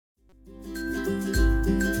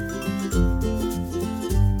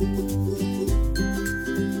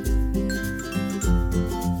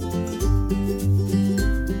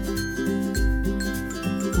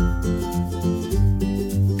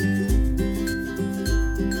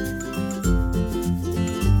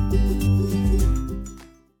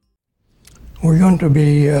We're going to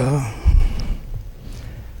be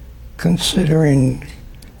considering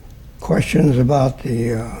questions about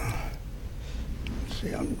the, let's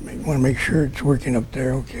see, I want to make sure it's working up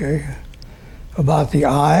there, okay, about the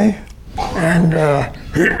eye and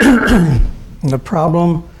the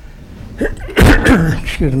problem,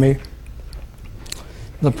 excuse me,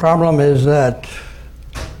 the problem is that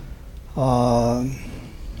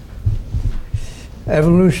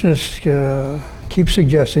evolutionists keep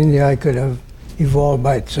suggesting the eye could have evolved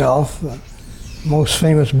by itself. The most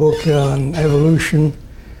famous book on evolution,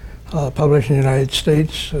 published in the United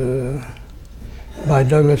States by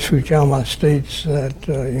Douglas Fuchalma, states that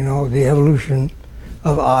the evolution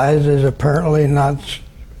of eyes is apparently not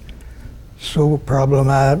so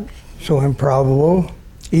problematic, so improbable.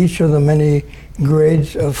 Each of the many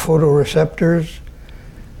grades of photoreceptors,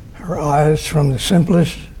 or eyes, from the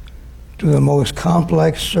simplest to the most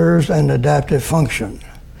complex, serves an adaptive function.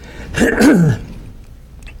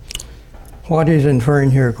 What he's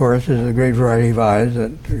inferring here, of course, is a great variety of eyes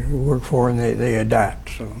that work for and they adapt.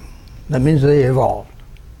 So that means they evolved.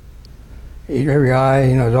 Every eye,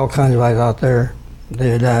 there's all kinds of eyes out there,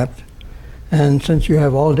 they adapt. And since you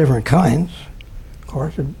have all different kinds, of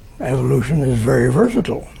course, evolution is very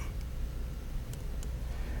versatile.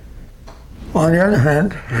 On the other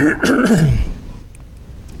hand,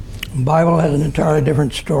 the Bible has an entirely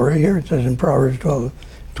different story here. It says in Proverbs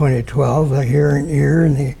 12:20-12, the hearing ear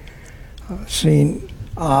and the seeing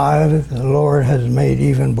eye, the Lord has made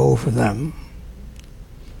even both of them.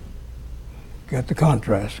 Got the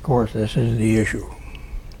contrast. Of course, this is the issue.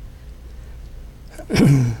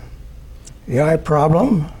 The eye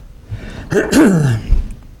problem.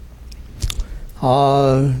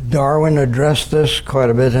 Darwin addressed this quite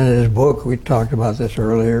a bit in his book. We talked about this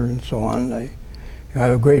earlier and so on. You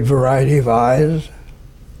have a great variety of eyes.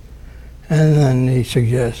 And then he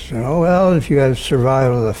suggests, well, if you have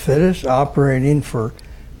survival of the fittest operating for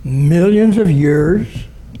millions of years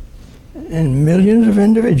and millions of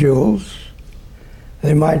individuals,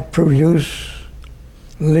 they might produce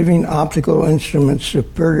living optical instruments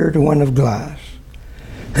superior to one of glass.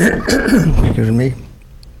 Excuse me.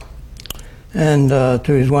 And to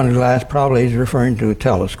his one of glass, probably he's referring to a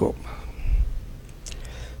telescope.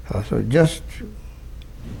 So just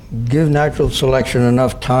give natural selection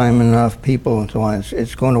enough time, enough people, and so on,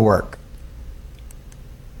 it's going to work.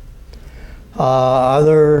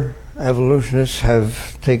 Other evolutionists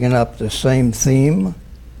have taken up the same theme.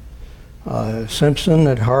 Simpson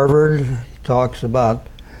at Harvard talks about,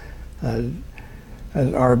 as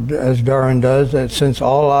Darwin does, that since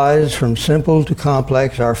all eyes from simple to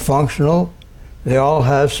complex are functional, they all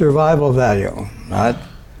have survival value.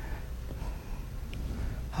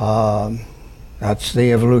 That's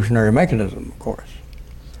the evolutionary mechanism, of course.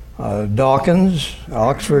 Dawkins,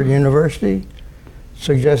 Oxford University,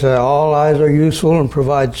 suggests that all eyes are useful and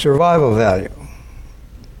provide survival value.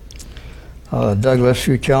 Douglas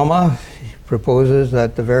Fuchalma proposes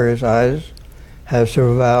that the various eyes have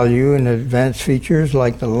survival value and advanced features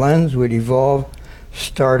like the lens would evolve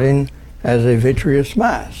starting as a vitreous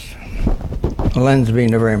mass. The lens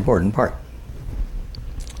being a very important part.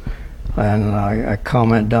 And I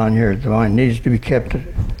comment down here at the line, needs to be kept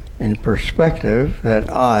in perspective that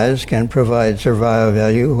eyes can provide survival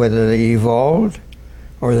value whether they evolved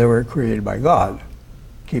or they were created by God.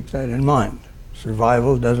 Keep that in mind.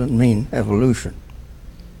 Survival doesn't mean evolution.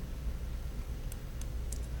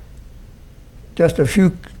 Just a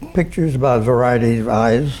few pictures about variety of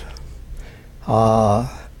eyes,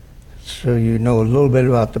 so you know a little bit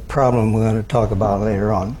about the problem we're going to talk about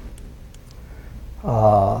later on.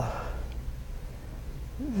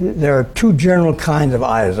 There are two general kinds of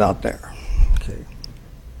eyes out there. Okay.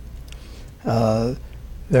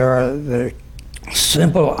 There are the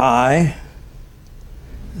simple eye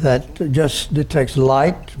that just detects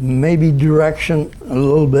light, maybe direction a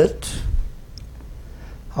little bit,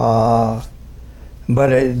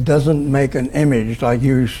 but it doesn't make an image like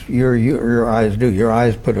your eyes do. Your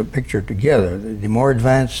eyes put a picture together. The more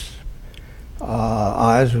advanced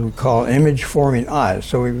eyes we call image-forming eyes.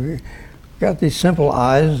 So we've got these simple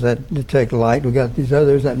eyes that detect light. We've got these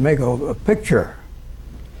others that make a picture.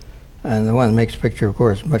 And the one that makes a picture, of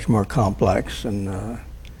course, is much more complex and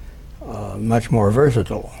much more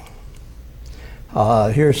versatile.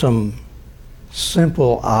 Here's some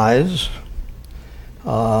simple eyes.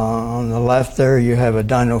 On the left there you have a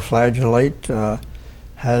dinoflagellate,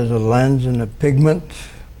 has a lens and a pigment.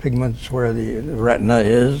 Pigment's where the retina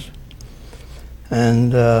is.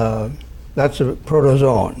 And that's a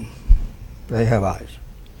protozoan. They have eyes.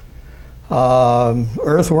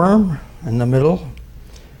 Earthworm in the middle.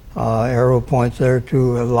 Arrow points there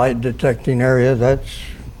to a light detecting area. That's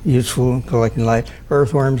useful in collecting light.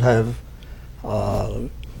 Earthworms have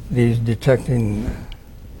these detecting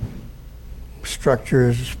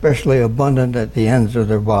structures, especially abundant at the ends of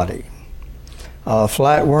their body.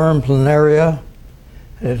 Flatworm, planaria,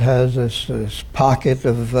 it has this pocket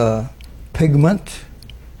of pigment,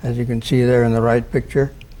 as you can see there in the right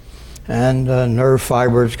picture, and nerve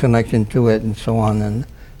fibers connecting to it and so on. And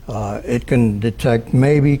it can detect,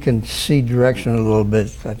 maybe can see direction a little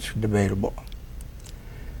bit. That's debatable.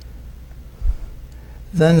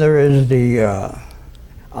 Then there is the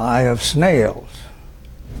eye of snails.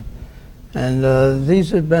 And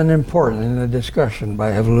these have been important in the discussion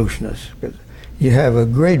by evolutionists, because you have a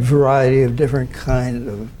great variety of different kinds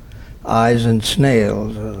of eyes in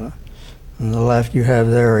snails. On the left you have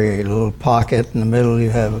there a little pocket. In the middle you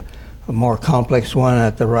have a more complex one.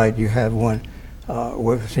 At the right you have one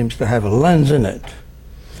which seems to have a lens in it.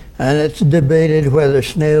 And it's debated whether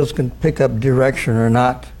snails can pick up direction or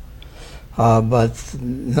not, but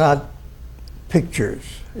not pictures.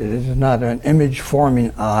 It is not an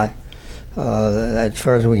image-forming eye, as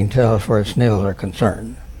far as we can tell, as far as snails are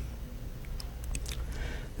concerned.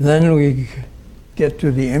 Then we get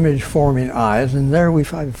to the image-forming eyes, and there we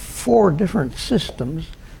find 4 different systems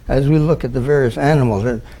as we look at the various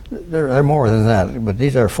animals. There are more than that, but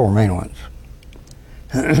these are 4 main ones.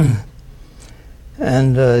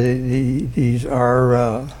 And these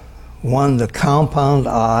are, one, the compound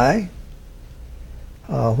eye,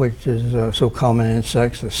 which is so common in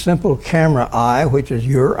insects, the simple camera eye, which is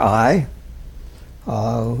your eye,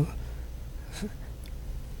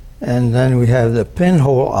 and then we have the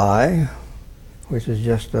pinhole eye, which is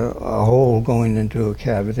just a hole going into a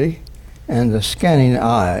cavity, and the scanning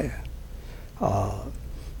eye.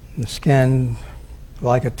 The scan,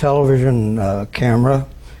 like a television camera,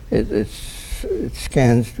 it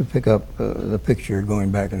scans to pick up the picture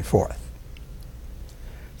going back and forth.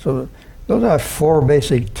 So those are 4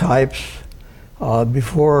 basic types.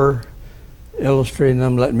 Before illustrating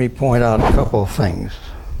them, let me point out a couple of things.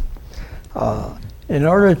 In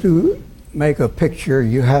order to make a picture,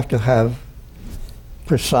 you have to have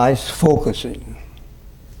precise focusing.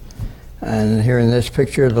 And here in this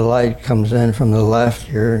picture, the light comes in from the left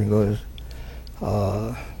here and goes,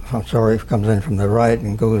 it comes in from the right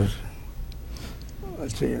and goes,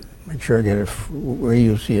 let's see, make sure I get it where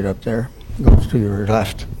you see it up there, goes to your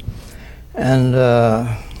left. And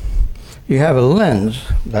you have a lens,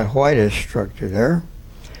 that whitish structure there,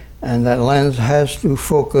 and that lens has to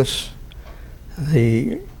focus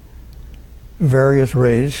the various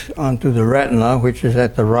rays onto the retina, which is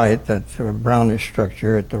at the right, that brownish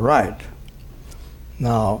structure at the right.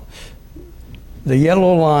 Now, the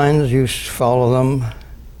yellow lines, you follow them,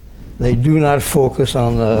 they do not focus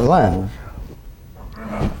on the lens.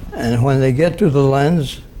 And when they get to the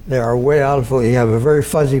lens, they are way out of focus. You have a very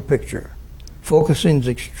fuzzy picture. Focusing is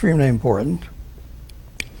extremely important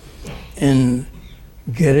in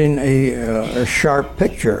getting a sharp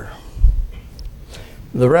picture.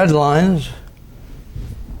 The red lines,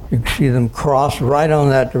 you can see them cross right on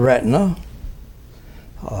that retina,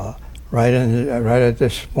 right at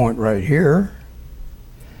this point right here.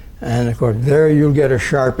 And of course, there you'll get a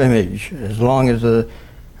sharp image. As long as the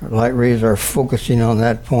light rays are focusing on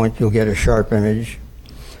that point, you'll get a sharp image.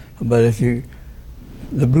 But if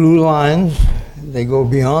the blue lines, they go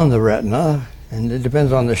beyond the retina, and it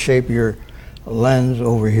depends on the shape of your lens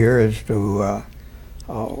over here as to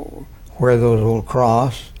where those will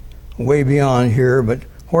cross. Way beyond here, but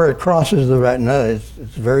where it crosses the retina, it's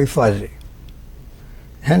very fuzzy.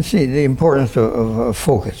 Hence the importance of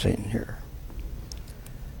focusing here.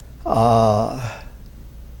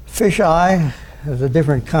 Fish eye has a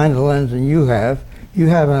different kind of lens than you have. You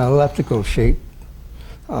have an elliptical shape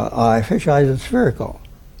eye. Fish eye is spherical.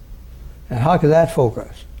 And how could that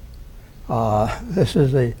focus? This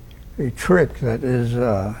is a trick that is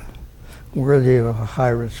worthy of high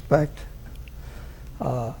respect.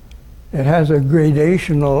 It has a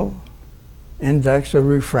gradational index of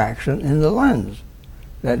refraction in the lens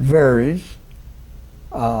that varies,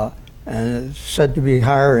 and it's said to be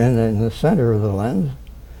higher in the center of the lens,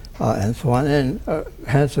 and so on. And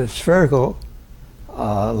hence a spherical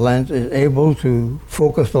lens is able to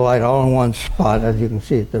focus the light all in one spot, as you can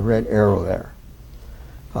see at the red arrow there.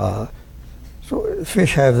 So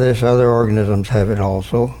fish have this, other organisms have it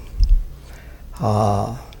also.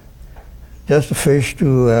 Just a fish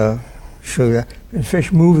to show you. When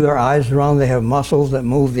fish move their eyes around, they have muscles that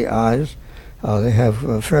move the eyes. They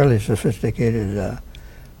have fairly sophisticated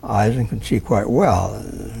eyes and can see quite well.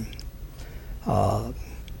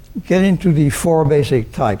 Getting to the four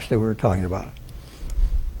basic types that we were talking about.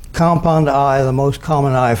 Compound eye, the most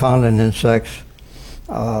common eye found in insects,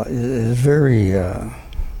 is very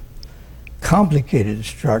complicated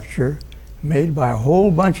structure made by a whole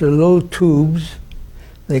bunch of little tubes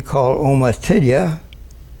they call ommatidia.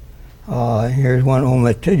 Here's one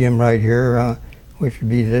ommatidium right here, which would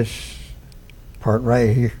be this part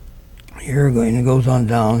right here. Here, and it goes on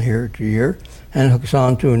down here to here, and hooks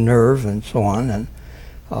onto a nerve and so on. And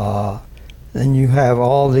then you have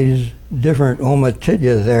all these different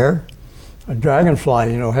ommatidia there. A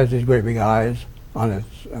dragonfly, has these great big eyes on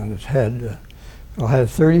its head. It'll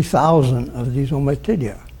have 30,000 of these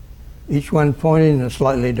ommatidia, each one pointing in a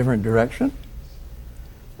slightly different direction.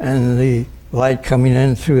 And the light coming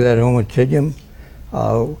in through that ommatidium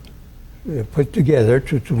put together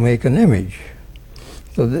to make an image.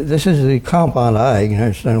 So this is the compound eye. You can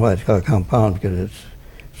understand why it's called compound, because it's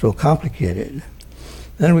so complicated.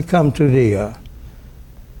 Then we come to the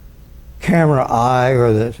camera eye,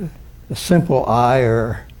 or the simple eye,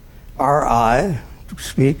 or our eye, to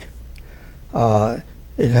speak.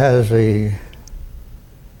 It has a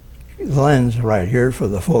lens right here for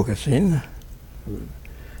the focusing,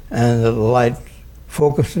 and the light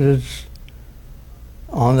focuses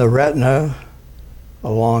on the retina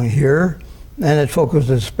along here, and it focuses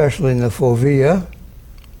especially in the fovea,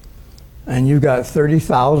 and you've got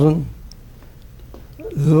 30,000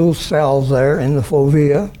 little cells there in the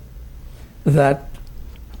fovea that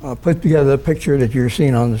put together the picture that you're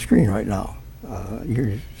seeing on the screen right now.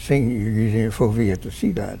 You're using your fovea to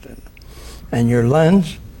see that. And your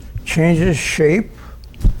lens changes shape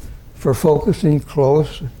for focusing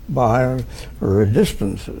close by or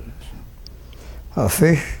distances. A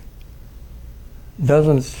fish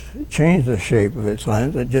doesn't change the shape of its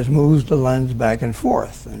lens, it just moves the lens back and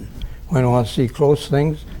forth. And when it wants to see close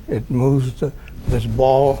things, it moves this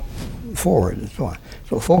ball forward and so on.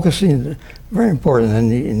 So focusing is very important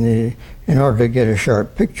in order to get a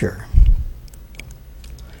sharp picture.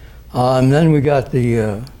 And then we got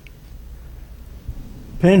the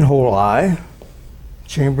pinhole eye,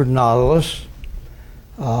 chambered nautilus.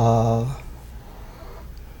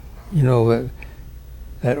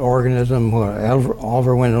 That organism,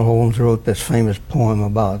 Oliver Wendell Holmes wrote this famous poem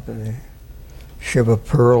about the ship of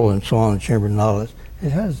pearl and so on, the chambered nautilus.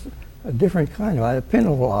 It has a different kind of eye, a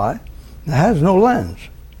pinhole eye. It has no lens.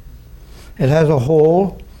 It has a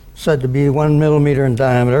hole said to be 1 millimeter in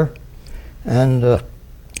diameter, and a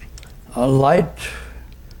light.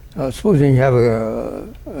 Supposing you have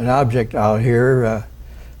an object out here,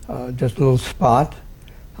 just a little spot.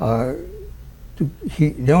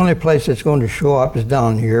 The only place it's going to show up is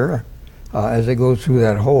down here as it goes through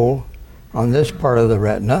that hole on this part of the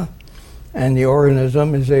retina, and the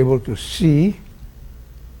organism is able to see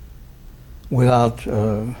without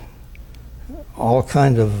all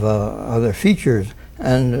kinds of other features.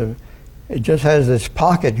 And it just has this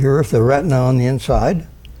pocket here with the retina on the inside,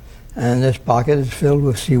 and this pocket is filled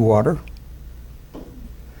with seawater.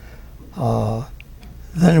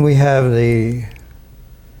 Then we have the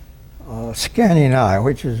scanning eye,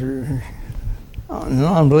 which is an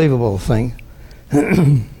unbelievable thing.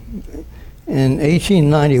 In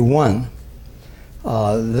 1891,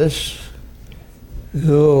 this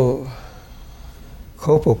little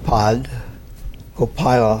copepod,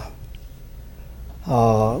 copila,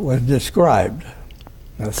 was described.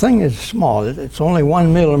 The thing is small. It's only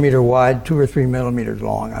 1 millimeter wide, 2 or 3 millimeters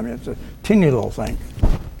long. I mean, it's a teeny little thing.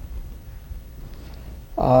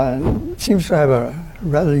 It seems to have a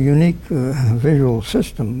rather unique visual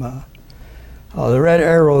system. The red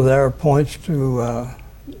arrow there points to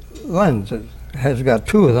lens. It has got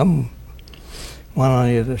 2 of them, one on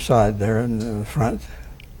either side there in the front.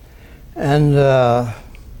 And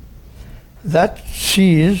that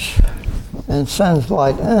sees and sends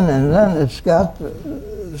light in, and then it's got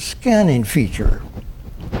the scanning feature.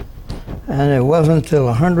 And it wasn't until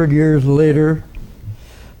 100 years later,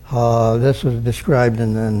 this was described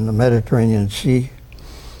in the Mediterranean Sea.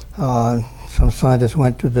 Some scientists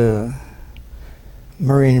went to the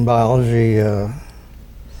marine biology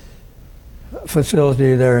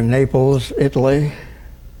facility there in Naples, Italy,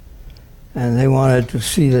 and they wanted to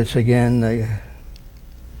see this again. They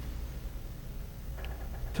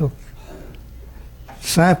took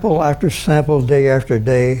sample after sample, day after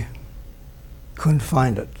day, couldn't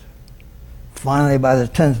find it. Finally, by the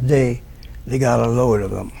 10th day, they got a load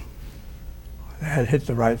of them. They had hit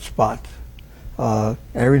the right spot.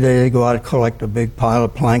 Every day they go out and collect a big pile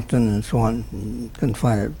of plankton and so on. And couldn't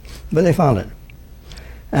find it, but they found it.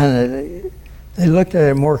 And they looked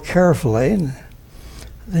at it more carefully, and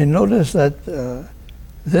they noticed that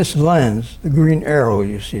this lens, the green arrow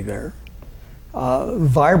you see there,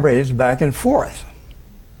 vibrates back and forth.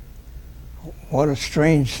 What a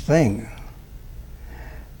strange thing.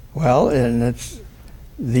 Well, and it's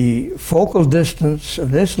the focal distance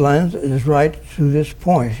of this lens is right to this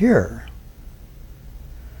point here.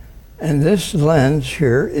 And this lens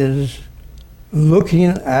here is looking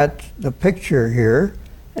at the picture here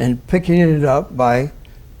and picking it up by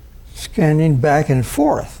scanning back and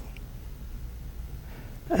forth.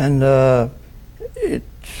 And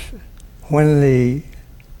when the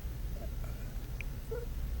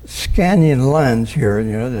scanning lens here,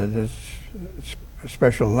 you know, this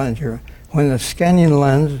special lens here, when the scanning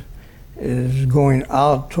lens is going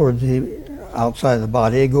out towards the outside of the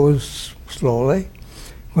body, it goes slowly.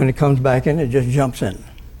 When it comes back in, it just jumps in.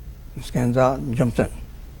 It scans out and jumps in.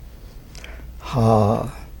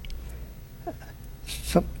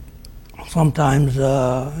 Sometimes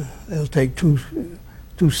it'll take two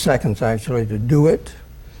seconds actually to do it,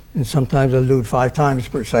 and sometimes they'll do it 5 times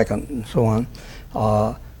per second and so on.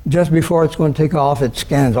 Just before it's going to take off, it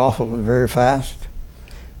scans off very fast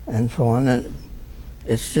and so on. And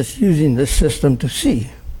it's just using this system to see.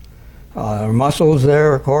 There are muscles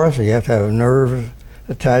there, of course, so you have to have nerves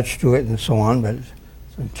attached to it and so on, but it's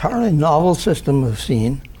an entirely novel system of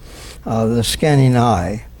seeing, the scanning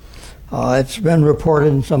eye. It's been reported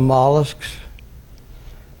in some mollusks,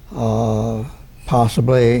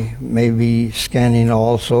 possibly maybe scanning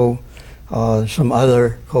also some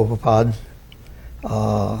other copepods.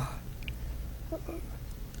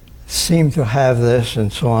 Seem to have this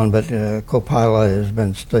and so on, but Copila has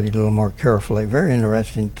been studied a little more carefully. Very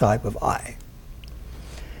interesting type of eye.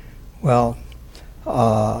 Well,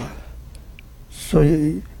 so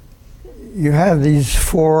you have these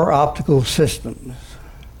 4 optical systems,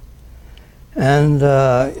 and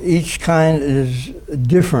each kind is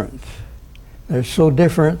different. They're so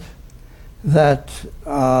different that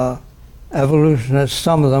evolutionists,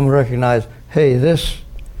 some of them recognize, hey, this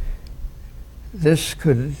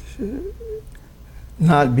could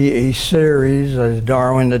not be a series, as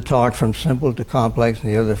Darwin had talked, from simple to complex,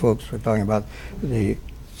 and the other folks were talking about the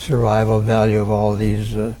survival value of all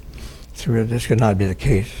these. This could not be the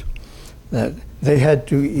case. That they had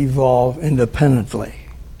to evolve independently.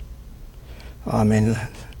 I mean,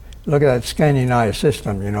 look at that scanning eye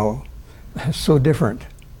system, you know, it's so different.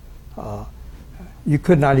 You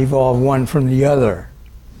could not evolve one from the other.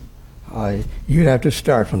 You'd have to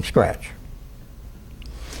start from scratch.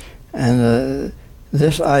 And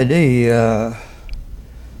this idea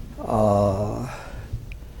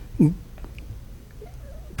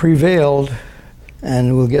prevailed,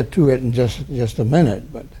 and we'll get to it in just a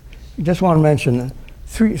minute. But I just want to mention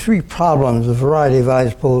three problems a variety of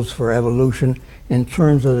eyes pose for evolution in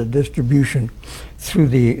terms of the distribution through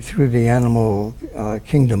the animal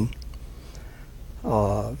kingdom.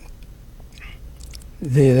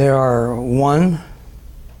 There are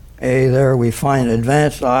there we find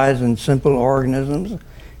advanced eyes in simple organisms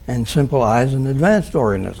and simple eyes in advanced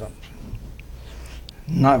organisms.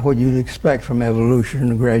 Not what you'd expect from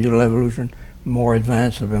evolution, gradual evolution. More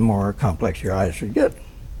advanced, the more complex your eyes should get.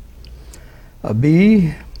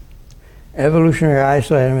 B, evolutionary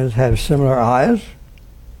isomers have similar eyes.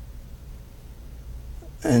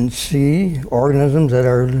 And C, organisms that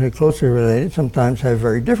are really closely related sometimes have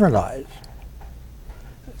very different eyes.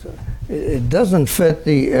 So it doesn't fit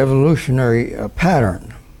the evolutionary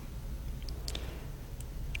pattern.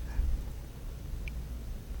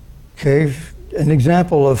 Okay, an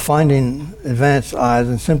example of finding advanced eyes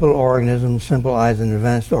in simple organisms, simple eyes in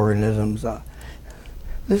advanced organisms.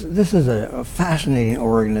 This is a fascinating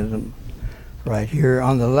organism right here.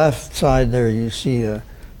 On the left side there you see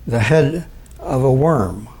the head of a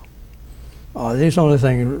worm. These only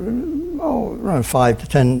things around 5 to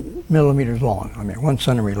 10 millimeters long. I mean, 1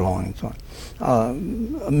 centimeter long and so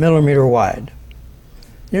on. A millimeter wide.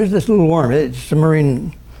 Here's this little worm. It's a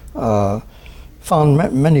marine, found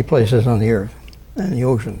many places on the earth and the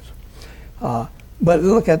oceans. But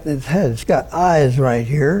look at its head. It's got eyes right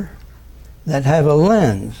here that have a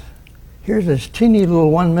lens. Here's this teeny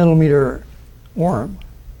little 1 millimeter worm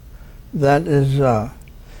that is,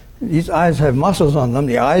 these eyes have muscles on them.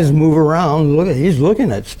 The eyes move around. He's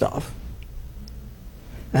looking at stuff.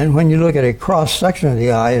 And when you look at a cross section of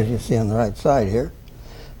the eye, as you see on the right side here,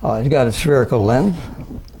 he's got a spherical lens.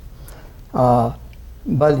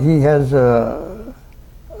 But he has a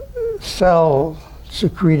cell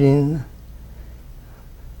secreting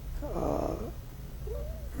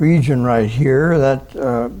region right here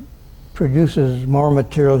that produces more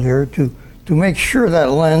material here to make sure that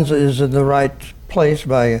lens is in the right place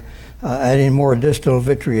by adding more distal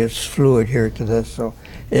vitreous fluid here to this. So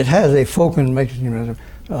it has a focusing mechanism,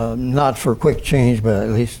 not for quick change, but at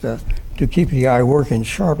least to keep the eye working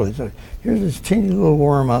sharply. So here's this teeny little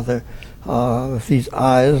worm out there with these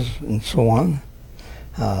eyes and so on.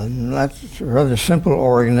 That's a rather simple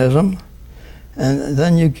organism. And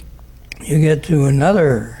then you get to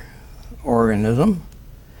another organism,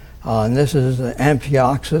 and this is the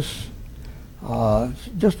Amphioxus.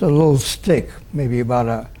 Just a little stick, maybe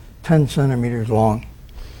about 10 centimeters long.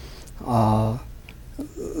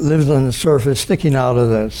 Lives on the surface, sticking out of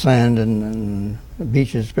the sand and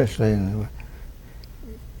beaches, especially in the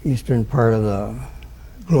eastern part of the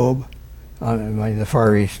globe, the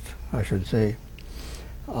Far East, I should say.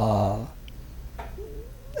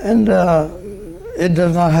 It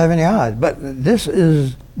does not have any eyes, but this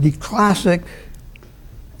is the classic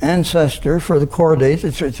ancestor for the chordates.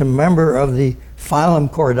 It's a member of the phylum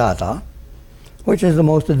Chordata, which is the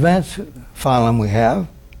most advanced phylum we have.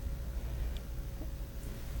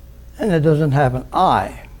 And it doesn't have an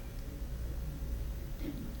eye.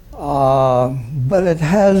 But it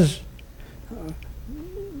has,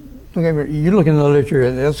 you look in the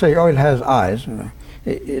literature, they'll say, oh, it has eyes.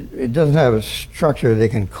 It doesn't have a structure they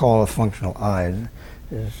can call a functional eye,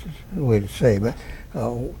 is the way to say. But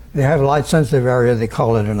they have a light-sensitive area, they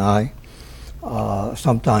call it an eye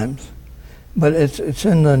sometimes. But it's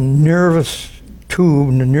in the nervous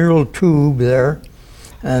tube, the neural tube there,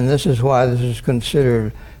 and this is why this is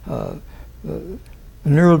considered the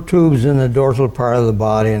neural tubes in the dorsal part of the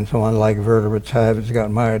body and so on, like vertebrates have. It's got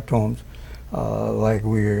myotomes, like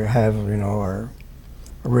we have, our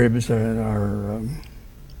ribs and our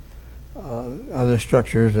other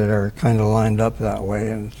structures that are kind of lined up that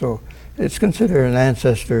way, and so it's considered an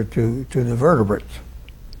ancestor to the vertebrates.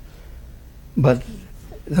 But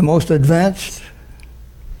the most advanced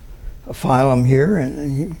phylum here,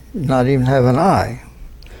 and not even have an eye.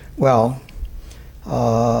 Well,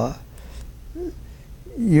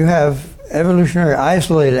 you have evolutionary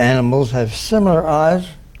isolated animals have similar eyes.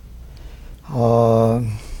 Let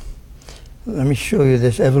me show you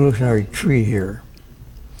this evolutionary tree here.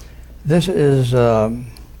 This is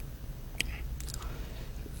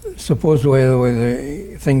supposed the way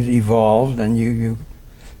the things evolved, and you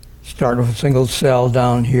start with a single cell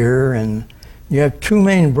down here, and you have two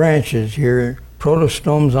main branches here,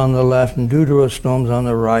 protostomes on the left and deuterostomes on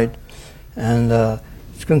the right, and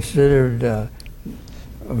it's considered a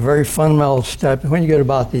very fundamental step when you get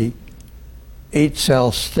about the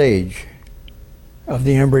 8-cell stage of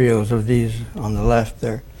the embryos of these on the left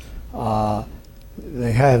there.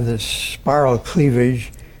 They have this spiral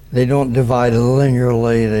cleavage. They don't divide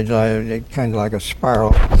linearly. They divide kind of like a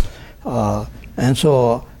spiral. And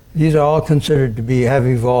so these are all considered to have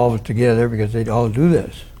evolved together because they all do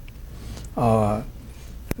this.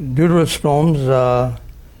 Deuterostomes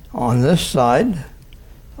on this side,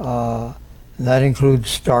 that includes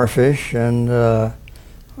starfish and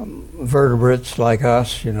vertebrates like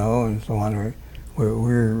us, and so on.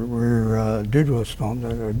 We're deuterostomes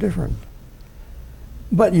that are different.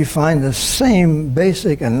 But you find the same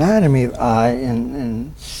basic anatomy of eye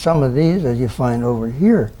in some of these as you find over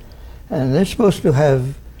here. And they're supposed to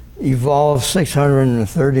have evolved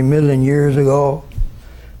 630 million years ago.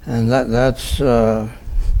 And that's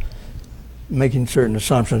making certain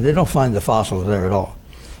assumptions. They don't find the fossils there at all.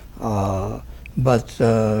 But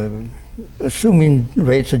assuming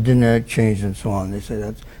rates of genetic change and so on, they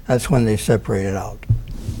say that's when they separate it out.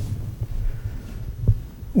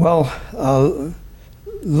 Well,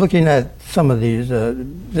 looking at some of these,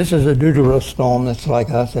 this is a deuterostome that's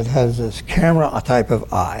like us. It has this camera type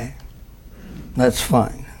of eye. That's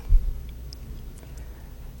fine.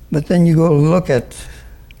 But then you go look at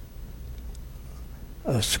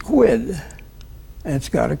a squid, and it's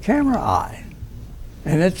got a camera eye.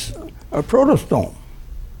 And it's a protostome.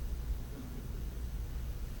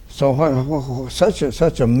 So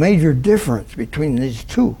such a major difference between these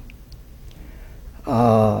two.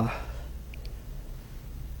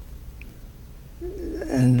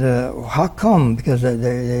 How come? Because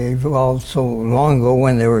they evolved so long ago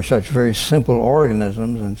when they were such very simple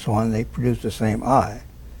organisms and so on, they produced the same eye.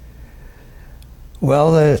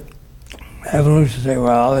 Well, the evolutionists say,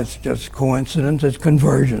 well, it's just coincidence, it's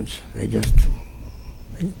convergence. They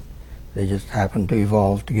just happen to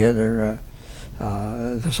evolve together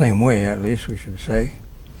the same way, at least we should say.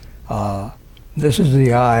 This is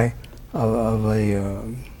the eye of a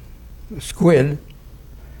squid.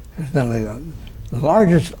 Incidentally, the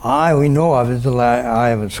largest eye we know of is the eye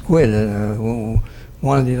of a squid.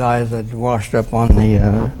 one of these eyes that washed up on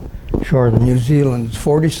the shores of New Zealand is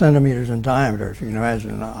 40 centimeters in diameter, if you can imagine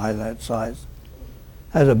an eye that size.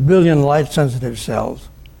 Has 1 billion light-sensitive cells.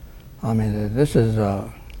 I mean, this is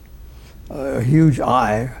a huge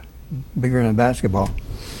eye, bigger than a basketball.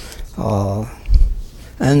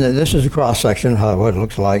 And this is a cross-section of what it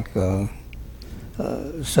looks like.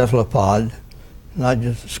 Cephalopod, not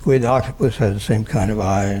just squid. Octopus has the same kind of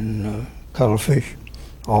eye, and cuttlefish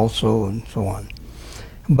also, and so on.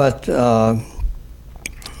 But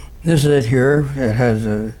this is it here. It has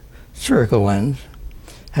a spherical lens,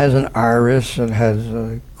 has an iris, it has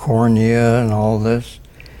a cornea and all this.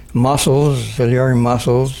 Muscles, ciliary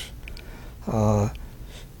muscles,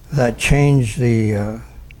 that change the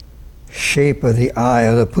shape of the eye,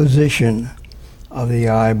 or the position of the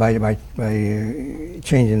eye by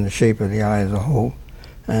changing the shape of the eye as a whole.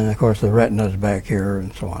 And of course the retina is back here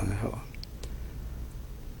and so on.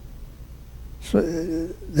 So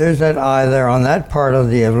there's that eye there on that part of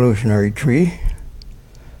the evolutionary tree.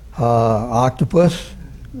 Octopus,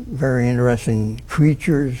 very interesting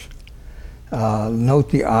creatures. Note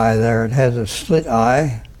the eye there. It has a slit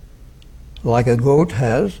eye, like a goat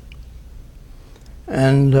has.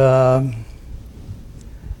 And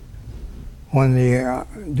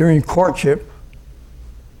during courtship,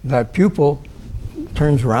 that pupil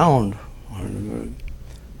turns round.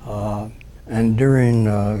 And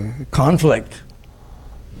during conflict,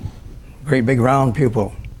 great big round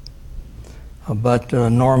pupil. But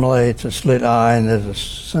normally it's a slit eye, and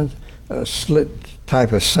there's a slit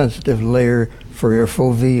type of sensitive layer for your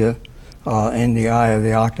fovea in the eye of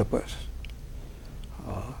the octopus.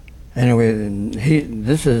 Anyway,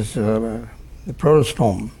 this is the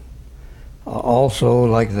protostome, also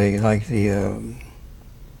like the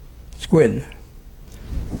squid.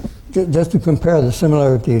 Just to compare the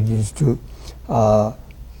similarity of these two, to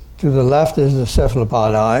the left is the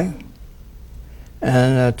cephalopod eye,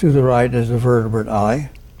 and to the right is the vertebrate eye.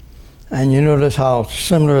 And you notice how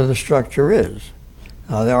similar the structure is.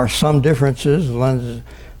 There are some differences. Lenses.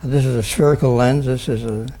 This is a spherical lens. This is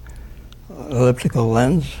an elliptical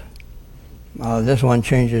lens. This one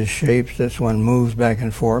changes shapes. This one moves back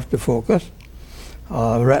and forth to focus.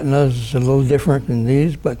 Retina is a little different in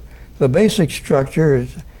these, but the basic structure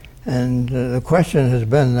is, and the question has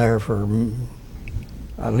been there for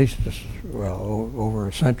at least, over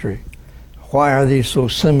a century. Why are these so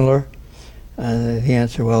similar? And the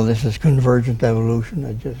answer, well, this is convergent evolution.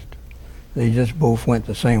 They just both went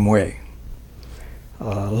the same way.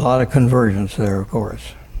 A lot of convergence there, of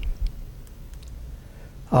course.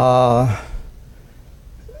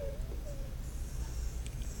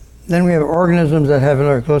 Then we have organisms that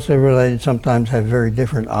are closely related, sometimes have very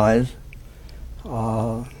different eyes.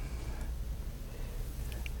 I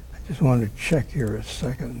just want to check here a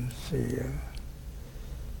second and see.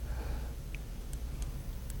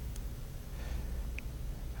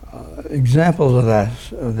 Examples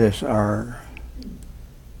of this are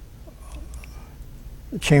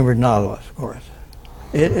the chambered nautilus, of course.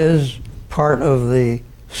 It is part of the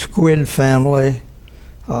squid family,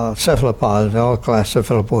 cephalopods, all class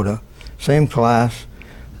Cephalopoda, same class.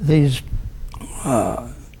 These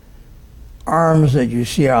arms that you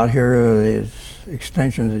see out here, these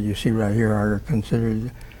extensions that you see right here, are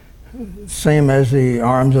considered same as the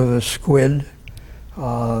arms of a squid,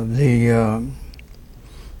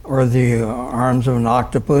 or the arms of an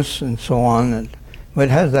octopus, and so on. But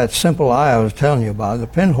it has that simple eye I was telling you about, the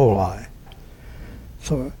pinhole eye.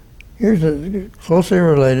 So here's a closely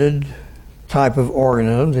related type of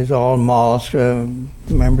organism. These are all mollusca,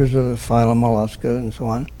 members of the phylum Mollusca, and so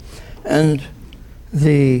on. And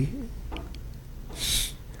the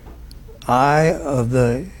eye of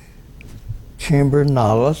the chambered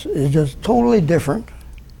nautilus is just totally different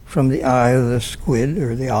from the eye of the squid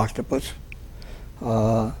or the octopus.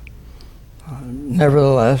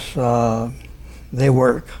 Nevertheless, they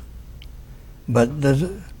work. But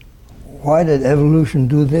why did evolution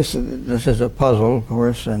do this? This is a puzzle, of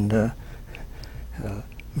course, and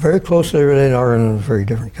very closely related organisms, very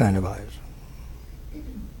different kind of eyes.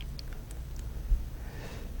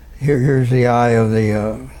 Here's the eye of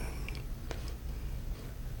the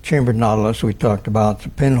chambered nautilus we talked about. It's a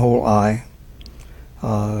pinhole eye.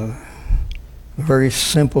 Very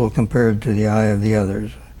simple compared to the eye of the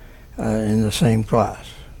others in the same class.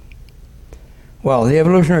 Well, the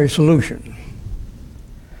evolutionary solution.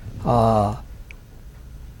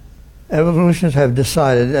 Evolutionists have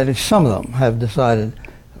decided, at least some of them have decided,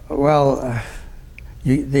 well,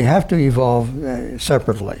 they have to evolve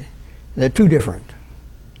separately. They're too different.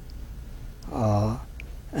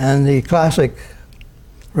 And the classic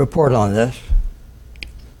report on this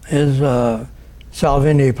is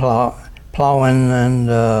Salvini-Plawen and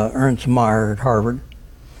Ernst Mayr at Harvard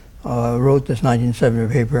wrote this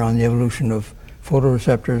 1970 paper on the evolution of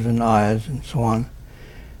photoreceptors in eyes and so on.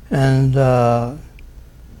 And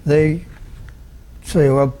they say,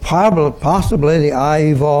 well, possibly the eye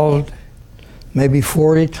evolved maybe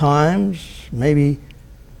 40 times, maybe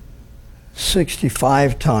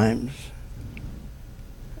 65 times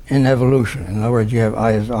in evolution. In other words, you have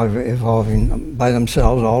eyes evolving by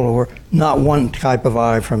themselves all over, not one type of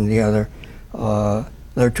eye from the other.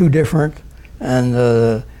 They're two different, and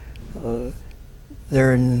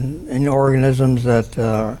they're in organisms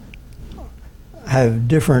that have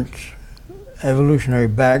different evolutionary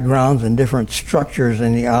backgrounds and different structures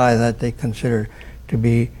in the eye that they consider to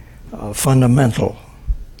be fundamental.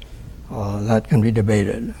 That can be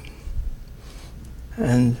debated.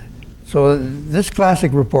 And so this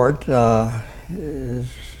classic report has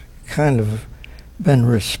kind of been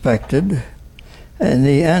respected. In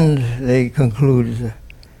the end, they conclude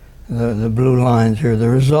the blue lines here. The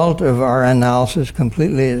result of our analysis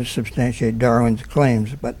completely substantiate Darwin's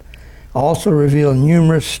claims, but also reveal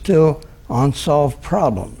numerous still unsolved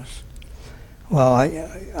problems. Well,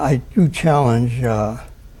 I do challenge the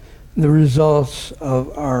results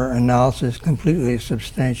of our analysis completely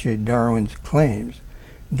substantiate Darwin's claims.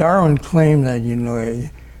 Darwin claimed that, you know,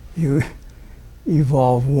 you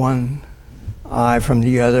evolve one eye from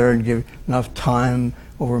the other and give enough time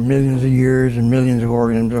over millions of years and millions of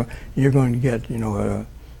organisms, you're going to get, you know,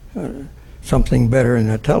 something better in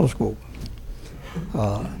a telescope.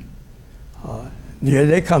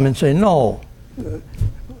 They come and say, no,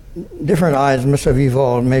 different eyes must have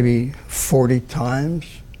evolved maybe 40 times,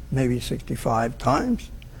 maybe 65 times.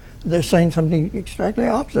 They're saying something exactly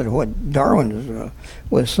opposite of what Darwin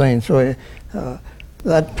was saying. So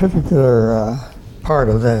that particular part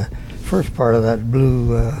of the first part of that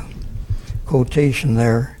blue quotation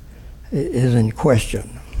there is in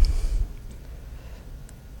question.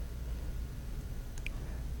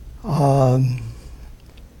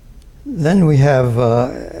 Then we have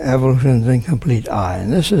evolution's incomplete eye,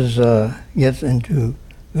 and this is gets into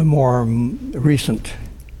the more recent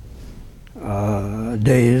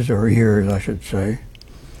days or years, I should say,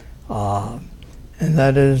 and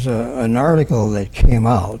that is an article that came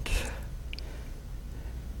out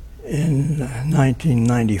in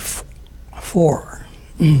 1994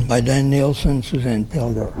 by Dan Nielsen and Suzanne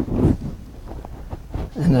Pilger,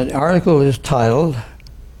 and that article is titled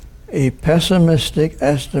 "A Pessimistic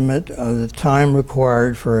Estimate of the Time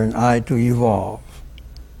Required for an Eye to Evolve,"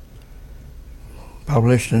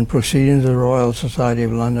 published in Proceedings of the Royal Society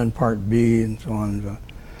of London, Part B, and so on,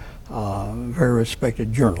 a very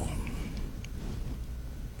respected journal.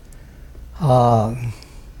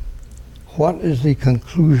 What is the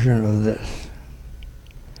conclusion of this?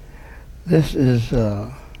 This is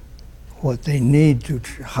what they need to,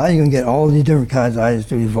 how you can get all these different kinds of eyes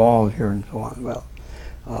to evolve here and so on. Well,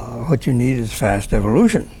 what you need is fast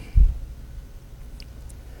evolution.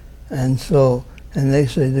 And so, and they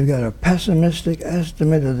say they've got a pessimistic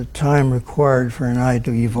estimate of the time required for an eye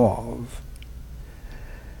to evolve.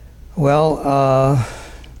 Well,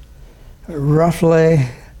 roughly,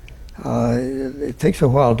 it takes a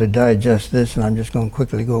while to digest this, and I'm just going to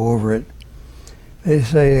quickly go over it. They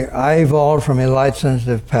say eye evolved from a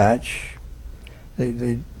light-sensitive patch.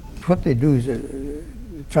 What they do is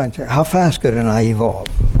try and say, how fast could an eye evolve?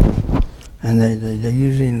 And they're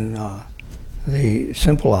using the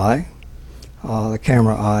simple eye, the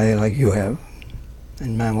camera eye like you have,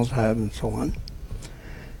 and mammals have, and so on.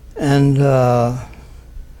 And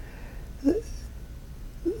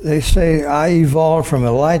they say eye evolved from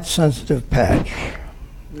a light-sensitive patch,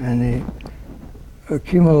 and the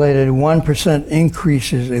accumulated 1%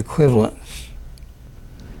 increases equivalence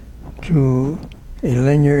to a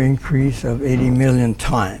linear increase of 80 million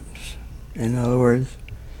times. In other words,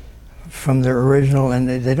 from their original, and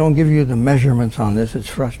they don't give you the measurements on this, it's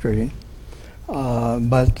frustrating,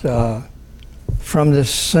 but from this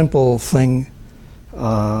simple thing,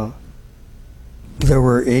 there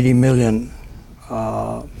were 80 million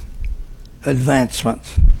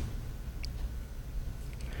advancements.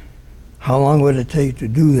 How long would it take to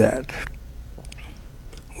do that?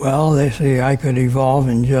 Well, they say I could evolve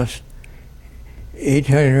in just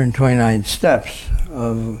 829 steps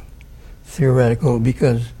of theoretical,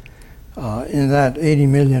 because in that 80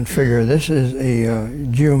 million figure, this is a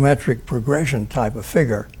geometric progression type of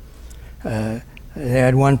figure. They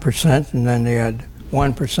had 1%, and then they had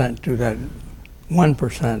 1% to that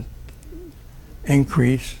 1%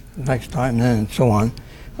 increase next time, and so on,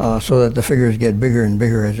 so that the figures get bigger and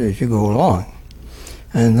bigger as you go along.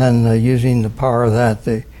 And then using the power of that,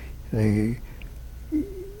 they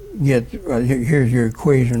get, here's your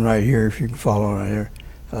equation right here, if you can follow right here.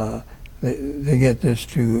 They get this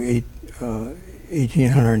to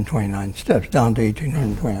 1,829 steps, down to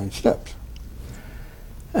 1,829 steps.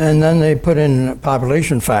 And then they put in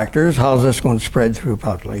population factors. How's this going to spread through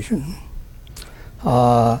population?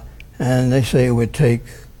 And they say it would take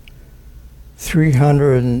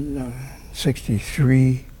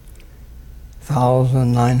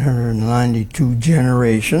 363,992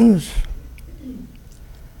 generations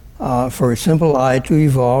for a simple eye to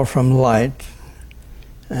evolve from light.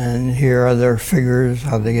 And here are their figures,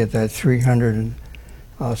 how they get that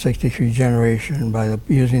 363 generation by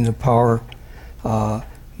using the power.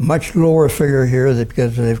 Much lower figure here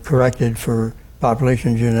because they've corrected for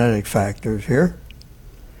population genetic factors here.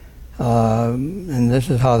 And this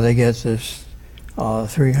is how they get this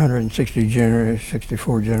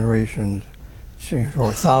 364 generations, or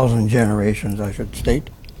 1,000 generations, I should state,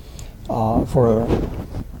 for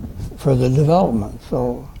the development.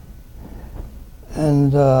 So,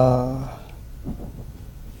 and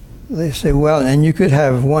they say, well, and you could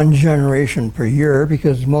have 1 generation per year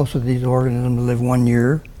because most of these organisms live 1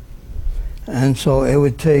 year. And so it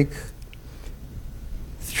would take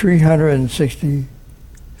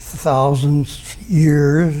 360,000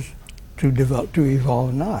 years to evolve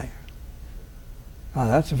an eye. Now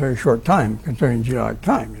that's a very short time concerning geologic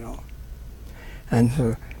time, you know. And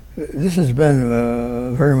so this has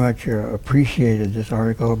been very much appreciated, this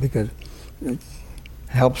article, because it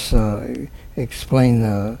helps explain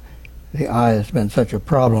the eye has been such a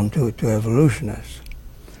problem to evolutionists.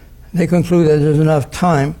 They conclude that there's enough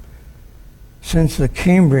time since the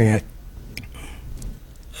Cambrian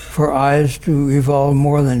for eyes to evolve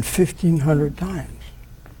more than 1,500 times.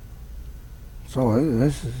 So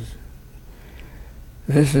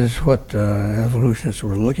this is what evolutionists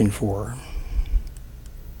were looking for.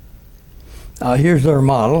 Here's their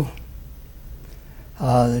model.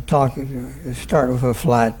 They start with a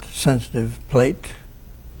flat, sensitive plate.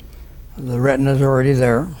 The retina is already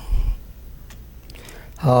there.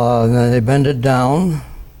 Then they bend it down,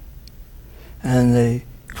 and they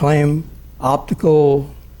claim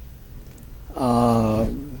optical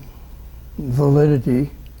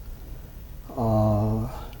validity,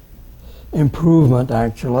 improvement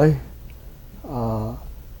actually,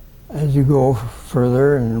 as you go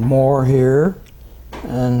further and more here,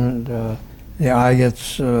 and the eye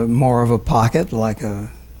gets more of a pocket, like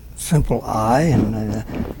a simple eye, and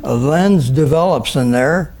a lens develops in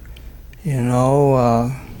there. You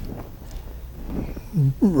know,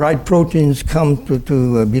 right proteins come to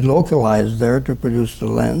be localized there to produce the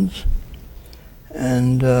lens.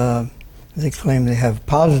 And they claim they have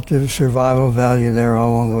positive survival value there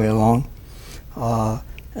all the way along.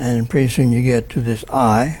 And pretty soon you get to this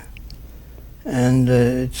eye. And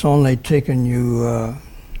it's only taken you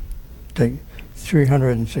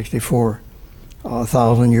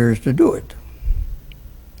 364,000 years to do it.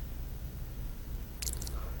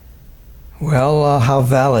 Well, how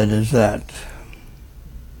valid is that?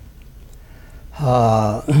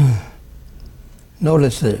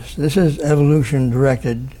 Notice this. This is evolution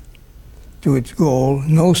directed to its goal.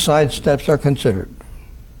 No side steps are considered.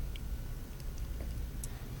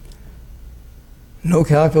 No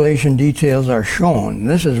calculation details are shown.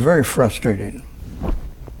 This is very frustrating.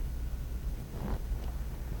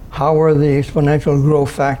 How were the exponential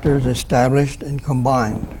growth factors established and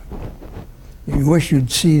combined? You wish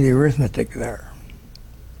you'd see the arithmetic there.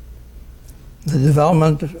 The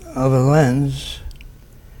development of a lens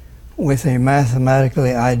with a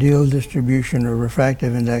mathematically ideal distribution of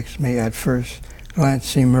refractive index may at first glance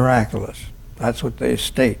seem miraculous. That's what they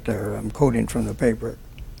state there. I'm quoting from the paper.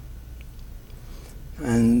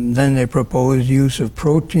 And then they propose use of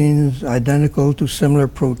proteins identical to similar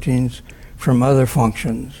proteins from other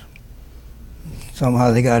functions.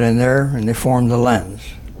 Somehow they got in there and they formed the lens.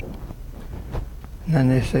 And then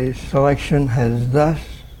they say selection has thus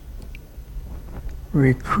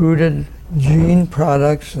recruited gene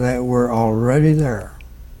products that were already there.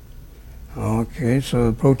 Okay, so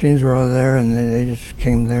the proteins were all there and they just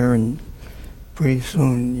came there, and pretty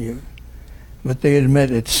soon but they admit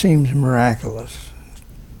it seems miraculous.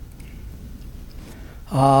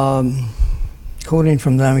 Quoting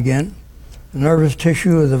from them again, the nervous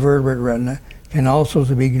tissue of the vertebrate retina can also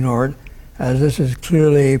be ignored, as this is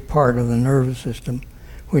clearly a part of the nervous system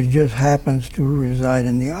which just happens to reside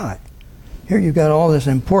in the eye. Here you've got all this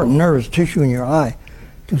important nervous tissue in your eye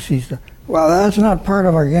to see stuff. Well, that's not part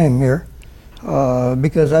of our game here,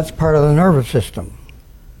 because that's part of the nervous system.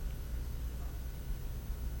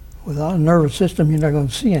 Without a nervous system, you're not going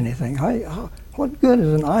to see anything. What good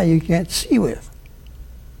is an eye you can't see with?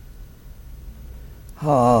 is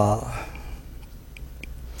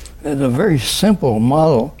a very simple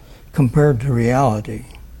model compared to reality.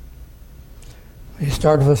 They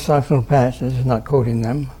start with a suctional patch. This is not quoting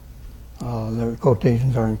them. Their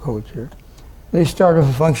quotations are in quotes here. They start with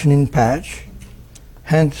a functioning patch.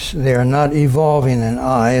 Hence, they are not evolving an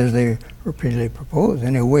eye as they repeatedly propose.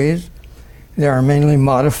 In ways, they are mainly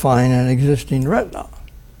modifying an existing retina.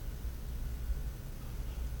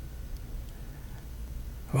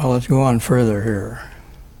 Well, let's go on further here.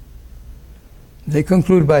 They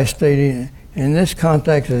conclude by stating, in this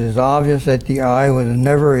context, it is obvious that the eye was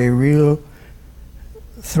never a real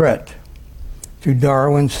threat to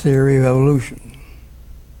Darwin's theory of evolution.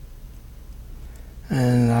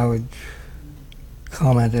 And I would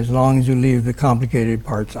comment, as long as you leave the complicated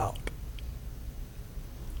parts out.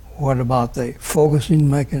 What about the focusing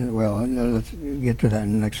mechanism? Well, let's get to that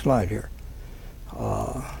in the next slide here.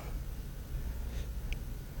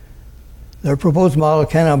 Their proposed model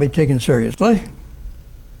cannot be taken seriously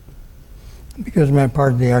because many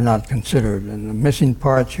parts they are not considered. And the missing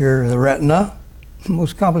parts here, the retina, the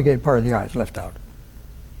most complicated part of the eye is left out.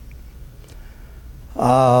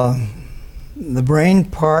 The brain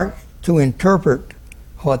part to interpret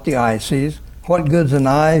what the eye sees. What good's an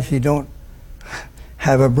eye if you don't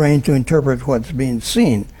have a brain to interpret what's being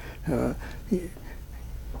seen? That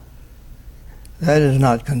is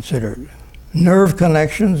not considered. Nerve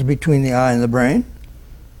connections between the eye and the brain,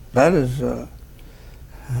 that is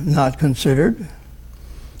not considered.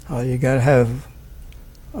 You got to have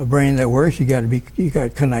a brain that works. You got to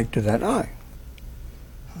connect to that eye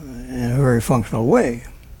in a very functional way.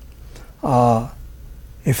 A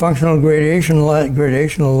functional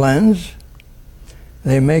gradational lens.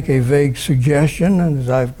 They make a vague suggestion, and as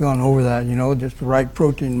I've gone over that, just the right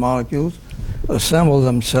protein molecules assemble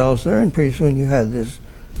themselves there, and pretty soon you have this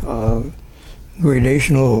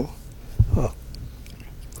gradational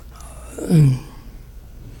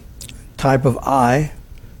type of eye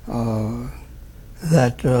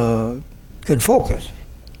that could focus.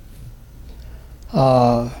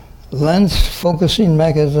 Lens focusing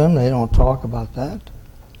mechanism, they don't talk about that.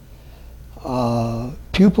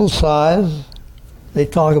 Pupil size, they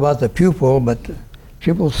talk about the pupil, but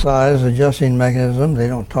pupil size adjusting mechanism, they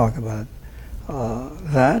don't talk about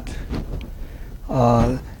that.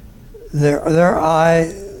 Their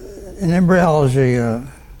eye, in embryology,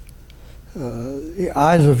 the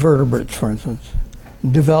eyes of vertebrates, for instance,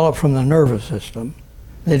 develop from the nervous system.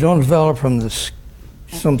 They don't develop from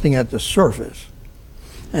something at the surface.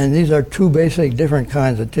 And these are two basic different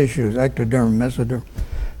kinds of tissues, ectoderm, mesoderm.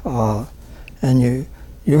 And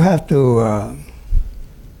you have to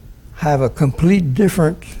have a complete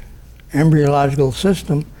different embryological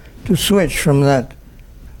system to switch from that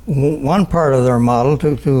one part of their model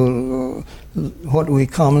to what we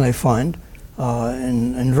commonly find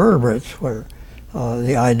in vertebrates, where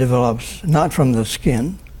the eye develops not from the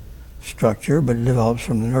skin structure, but it develops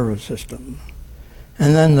from the nervous system.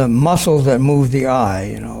 And then the muscles that move the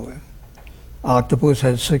eye, octopus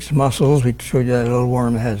has 6 muscles. We showed you that little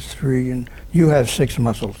worm has 3, and you have 6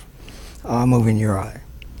 muscles moving your eye,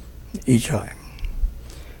 each eye.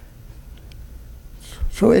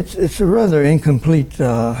 So it's a rather incomplete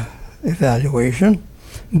evaluation,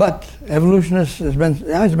 but evolutionists has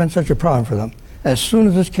been such a problem for them. As soon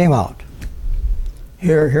as this came out,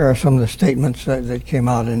 here are some of the statements that came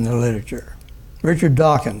out in the literature. Richard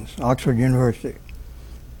Dawkins, Oxford University,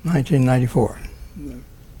 1994,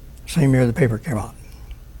 same year the paper came out.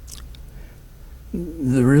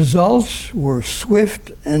 The results were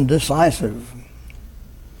swift and decisive,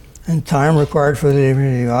 and time required for the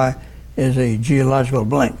development of the eye is a geological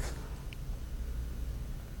blink.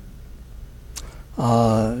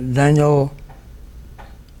 Daniel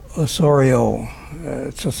Osorio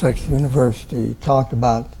at Sussex University talked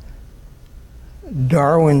about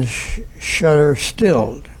Darwin's shutter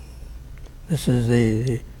stilled. This is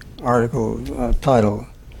the article title,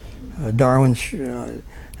 Darwin's,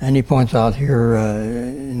 and he points out here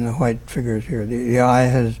in the white figures here, the eye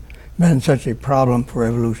has been such a problem for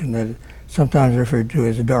evolution that it's sometimes referred to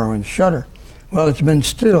as a Darwin's shutter. Well, it's been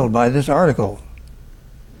stilled by this article.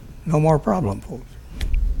 No more problem, folks.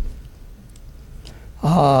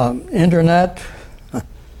 Internet,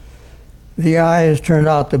 the eye has turned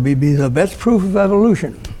out to be the best proof of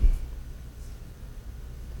evolution.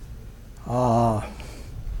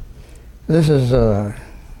 This is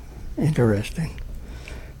interesting.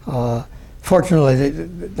 Fortunately,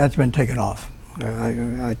 that's been taken off.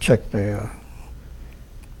 I checked the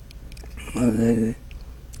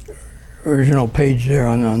original page there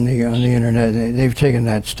on the internet. They've taken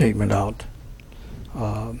that statement out.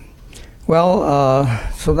 Well,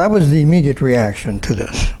 so that was the immediate reaction to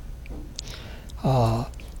this.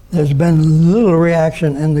 There's been little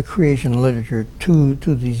reaction in the creation literature to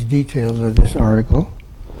these details of this article.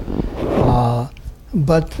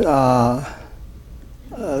 But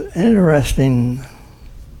an interesting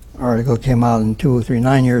article came out in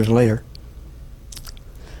 9 years later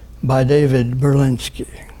by David Berlinski.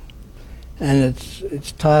 And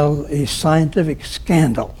it's titled A Scientific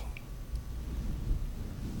Scandal.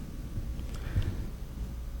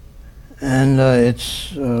 And it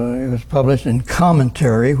was published in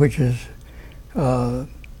Commentary, which is put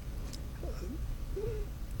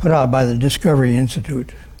out by the Discovery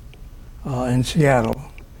Institute in Seattle.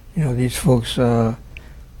 You know, these folks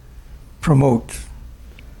promote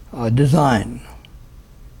design,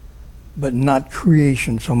 but not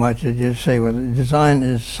creation so much. They just say, well, design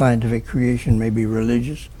is scientific, creation may be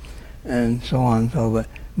religious, and so on. So,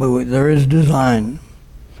 but there is design.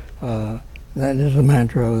 That is the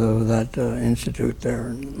mantra of that institute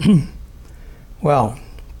there. Well,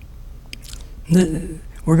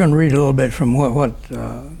 we're going to read a little bit from what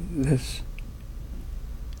this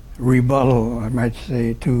rebuttal, I might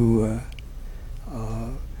say, to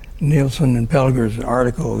Nielsen and Pelger's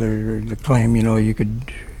article. They claim, you know, you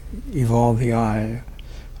could evolve the eye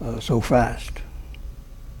so fast.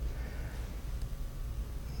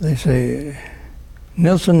 They say,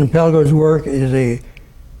 Nielsen and Pelger's work is a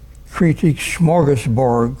critique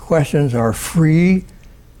smorgasbord. Questions are free,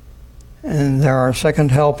 and there are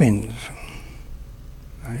second helpings.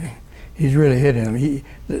 He's really hit him.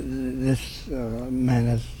 This man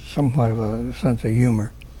has somewhat of a sense of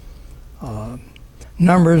humor.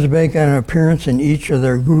 Numbers make an appearance in each of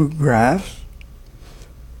their group graphs.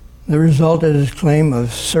 The result is his claim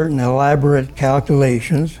of certain elaborate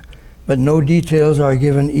calculations, but no details are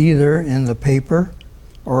given either in the paper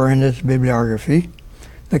or in its bibliography.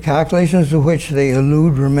 The calculations to which they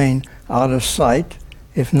allude remain out of sight,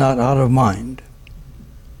 if not out of mind.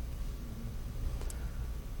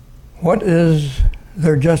 What is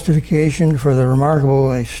their justification for the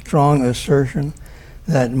remarkably strong assertion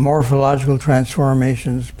that morphological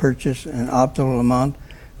transformations purchase an optimal amount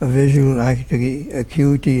of visual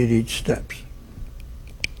acuity at each step?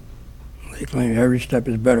 They claim every step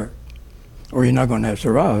is better, or you're not going to have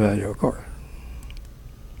survival value, of course.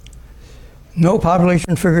 No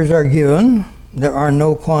population figures are given. There are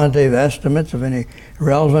no quantitative estimates of any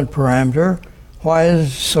relevant parameter. Why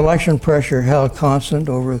is selection pressure held constant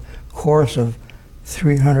over the course of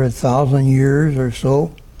 300,000 years or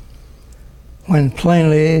so, when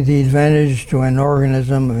plainly the advantage to an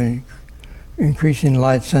organism of increasing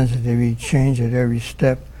light sensitivity change at every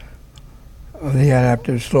step of the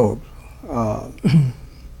adaptive slope?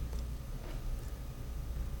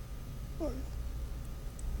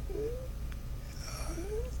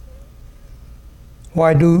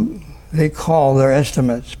 Why do they call their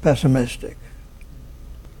estimates pessimistic?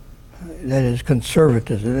 That is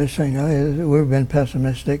conservatism. They're saying, oh, we've been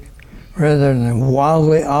pessimistic rather than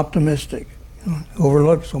wildly optimistic. You know,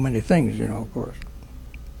 overlook so many things, you know, of course.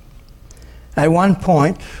 At one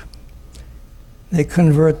point, they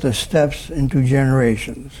convert the steps into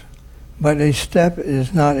generations. But a step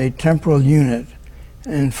is not a temporal unit,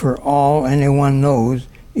 and for all anyone knows,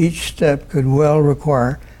 each step could well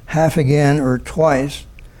require half again or twice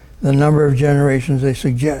the number of generations they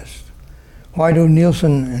suggest. Why do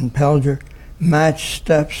Nielsen and Pelger match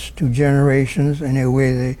steps to generations in a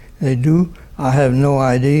way they do? I have no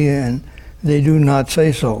idea, and they do not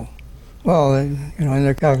say so. Well, you know, in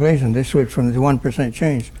their calculation, they switch from the 1%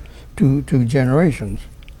 change to generations.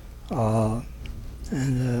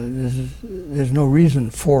 There's no reason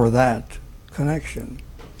for that connection.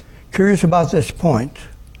 Curious about this point.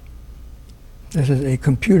 This is a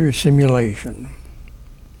computer simulation.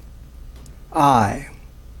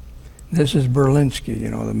 This is Berlinski, you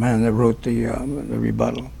know, the man that wrote the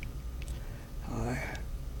rebuttal.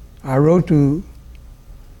 I wrote to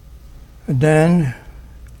Dan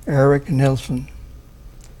Eric Nielsen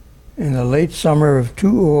in the late summer of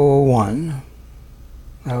 2001.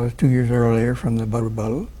 That was 2 years earlier from the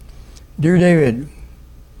rebuttal. Dear David,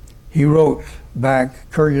 he wrote back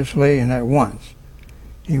courteously and at once.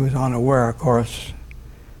 He was unaware, of course,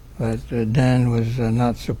 that Dan was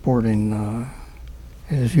not supporting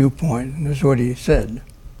his viewpoint. And this is what he said.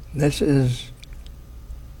 This is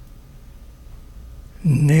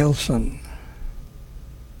Nielsen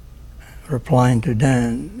replying to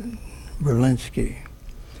Dan Berlinski.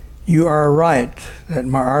 You are right that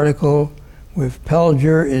my article with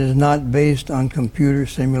Pelger is not based on computer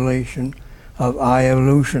simulation of eye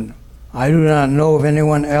evolution. I do not know of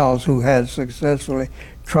anyone else who has successfully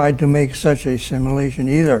tried to make such a simulation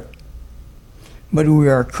either. but we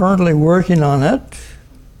are currently working on it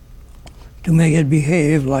to make it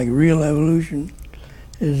behave like real evolution.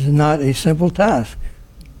 Is not a simple task.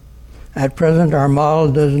 At present, our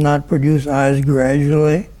model does not produce eyes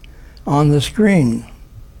gradually on the screen.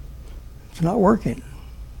 It's not working.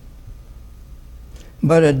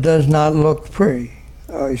 But it does not look pretty.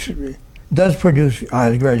 It does produce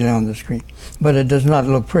eyes gradually on the screen, but it does not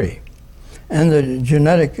look pretty. And the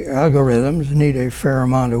genetic algorithms need a fair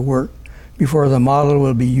amount of work before the model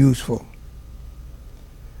will be useful.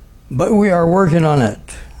 But we are working on it,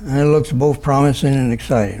 and it looks both promising and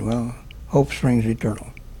exciting. Well, hope springs eternal.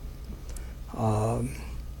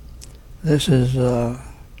 This is,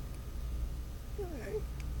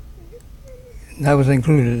 that was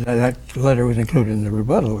included, that letter was included in the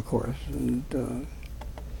rebuttal, of course. And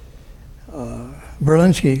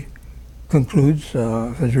Berlinski concludes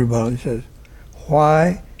his rebuttal. He says,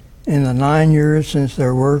 why in the 9 years since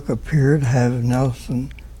their work appeared have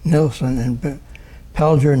Nielsen and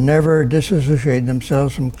Pelger never disassociated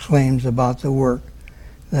themselves from claims about the work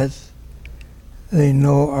that they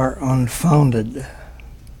know are unfounded?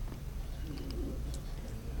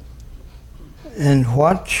 And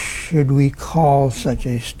what should we call such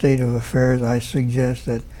a state of affairs? I suggest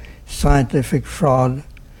that scientific fraud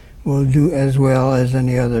will do as well as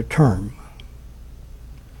any other term.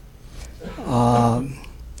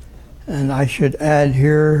 And I should add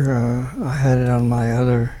here, I had it on my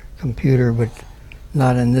other computer, but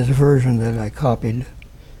not in this version that I copied.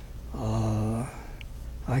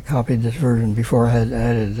 I copied this version before I had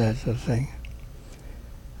added that thing.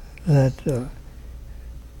 That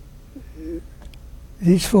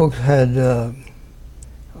these folks had,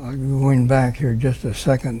 going back here just a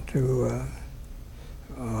second to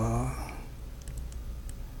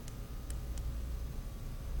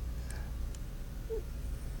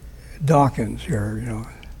Dawkins here, you know.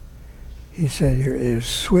 He said here it is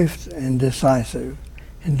swift and decisive.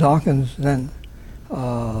 And Dawkins then,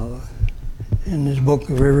 in his book,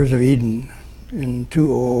 Rivers of Eden, in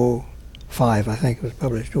 2005, I think it was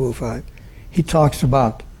published 2005, he talks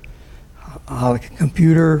about how the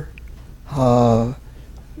computer, on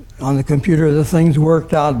the computer, the things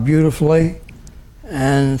worked out beautifully,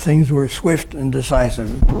 and things were swift and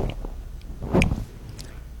decisive.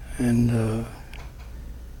 And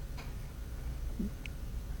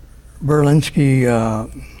Berlinski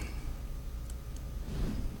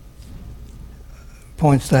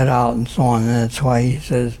points that out and so on, and that's why he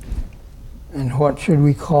says, and what should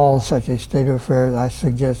we call such a state of affairs? I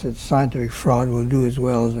suggest that scientific fraud will do as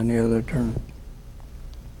well as any other term.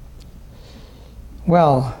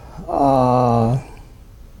 Well,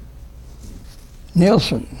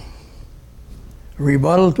 Nielsen,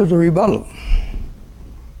 rebuttal to the rebuttal.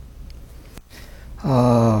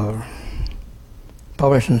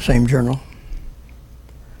 Published in the same journal.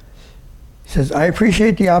 He says, I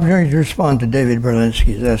appreciate the opportunity to respond to David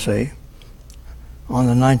Berlinski's essay on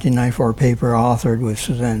the 1994 paper authored with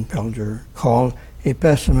Suzanne Pelger called A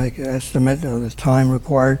Pessimistic Estimate of the Time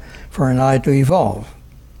Required for an Eye to Evolve.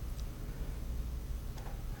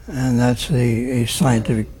 And that's a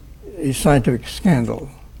scientific scandal.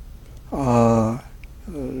 So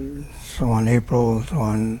on April, so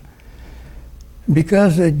on.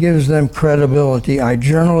 Because it gives them credibility, I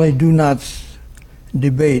generally do not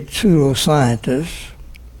debate pseudoscientists,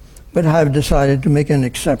 but have decided to make an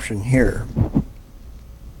exception here.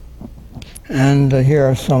 And here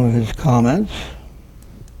are some of his comments.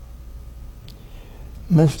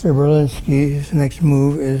 Mr. Berlinski's next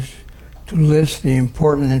move is to list the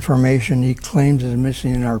important information he claims is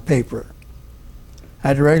missing in our paper.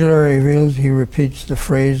 At regular intervals, he repeats the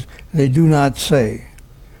phrase, they do not say.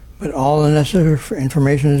 But all the necessary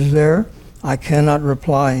information is there. I cannot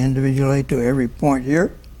reply individually to every point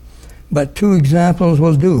here, but 2 examples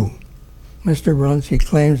will do. Mr. Berlinski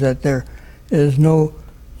claims that there is no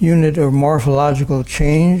unit of morphological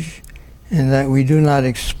change and that we do not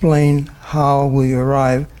explain how we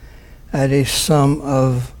arrive at a sum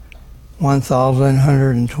of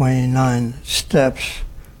 1,129 steps.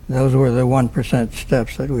 Those were the 1%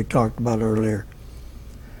 steps that we talked about earlier.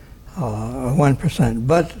 1%.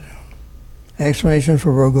 But explanation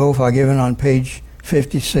for Rogoff are given on page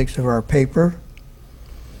 56 of our paper.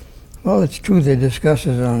 Well, it's true they discuss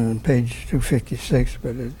it on page 256,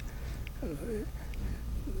 but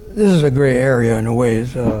this is a gray area in a way.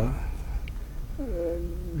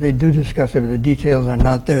 They do discuss it, but the details are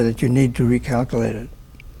not there that you need to recalculate it.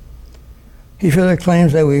 He further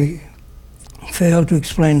claims that we failed to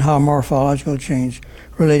explain how morphological change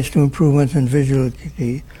relates to improvements in visual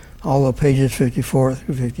acuity, although pages 54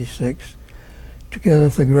 through 56 together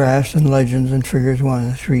with the graphs and legends in figures 1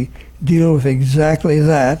 and 3, deal with exactly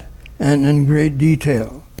that and in great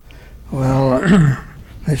detail. Well,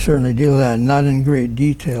 they certainly deal with that, not in great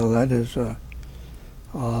detail. That is,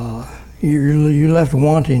 you're left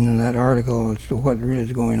wanting in that article as to what really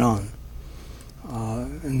is going on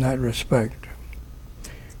in that respect.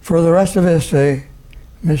 For the rest of the essay,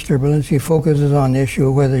 Mr. Berlinski focuses on the issue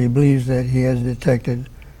of whether he believes that he has detected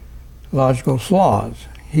logical flaws.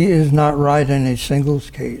 He is not right in a single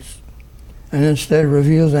case, and instead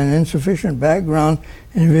reveals an insufficient background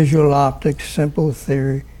in visual optics, simple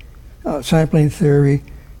theory, sampling theory,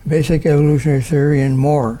 basic evolutionary theory, and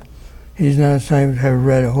more. He's not saying to have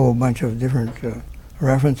read a whole bunch of different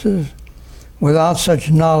references. Without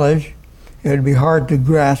such knowledge, it would be hard to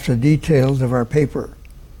grasp the details of our paper.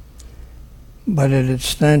 But it is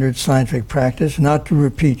standard scientific practice not to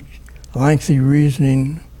repeat lengthy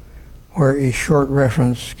reasoning where a short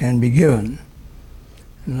reference can be given.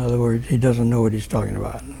 In other words, he doesn't know what he's talking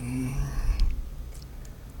about.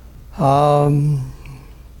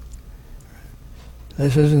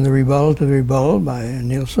 This is in the rebuttal to the rebuttal by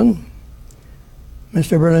Nielsen.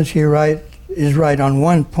 Mr. Berlinski is right on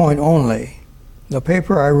one point only. The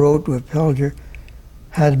paper I wrote with Pelger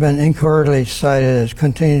has been incorrectly cited as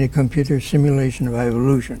containing a computer simulation of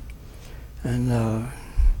evolution. And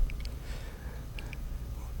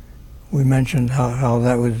we mentioned how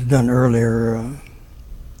that was done earlier.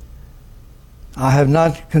 I have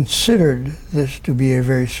not considered this to be a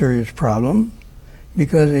very serious problem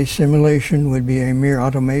because a simulation would be a mere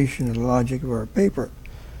automation of the logic of our paper.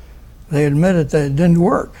 They admitted that it didn't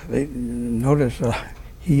work. Notice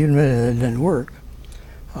he admitted that it didn't work.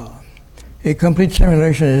 A complete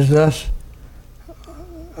simulation is thus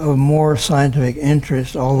of more scientific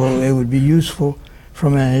interest, although it would be useful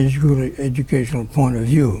from an educational point of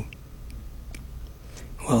view.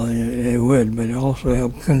 Well, it would, but it also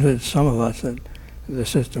helped convince some of us that the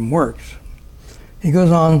system works. He goes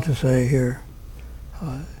on to say here,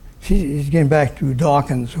 he's getting back to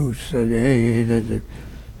Dawkins, who said, hey, they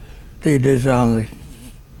did this on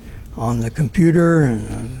the computer,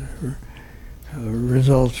 and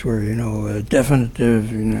results were, definitive,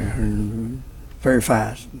 and very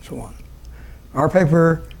fast, and so on. Our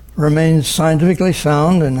paper remains scientifically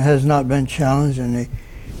sound and has not been challenged in a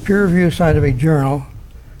peer-reviewed scientific journal.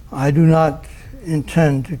 I do not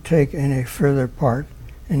intend to take any further part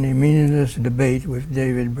in a meaningless debate with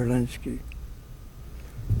David Berlinski,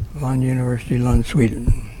 Lund University, Lund,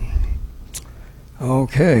 Sweden.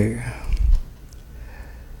 Okay.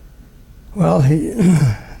 Well,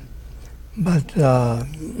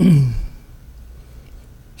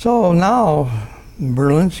 so now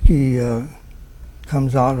Berlinski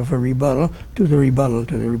comes out of a rebuttal to the rebuttal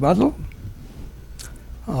to the rebuttal.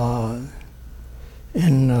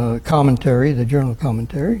 In commentary, the journal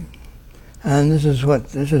commentary, and this is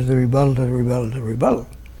the rebuttal to the rebuttal to the rebuttal.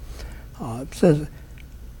 It says,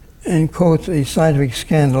 in quotes, a scientific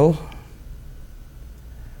scandal.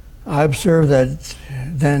 I observed that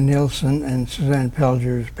Dan Nielsen and Suzanne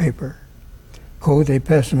Pelger's paper, quote, a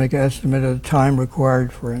pessimistic estimate of the time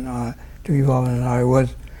required for an eye to evolve in an eye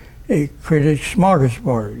was a critic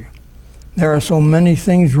smorgasbord. There are so many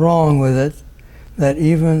things wrong with it that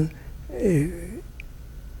even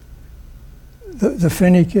the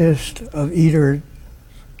finicest of eaters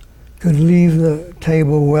could leave the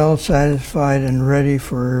table well satisfied and ready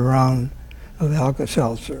for a round of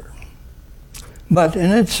Alka-Seltzer. But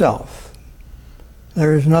in itself,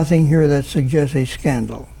 there is nothing here that suggests a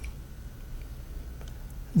scandal.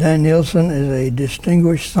 Dan Nielsen is a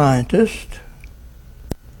distinguished scientist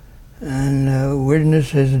and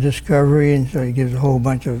witnessed his discovery, and so he gives a whole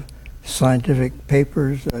bunch of scientific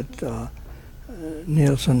papers that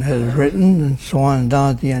Nielsen has written, and so on. And down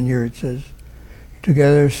at the end here it says,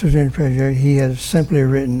 together, Susan President, he has simply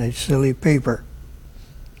written a silly paper,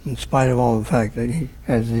 in spite of all the fact that he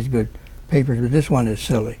has these good papers, but this one is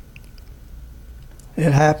silly.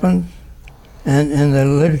 It happens, and in the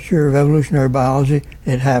literature of evolutionary biology,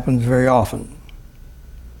 it happens very often.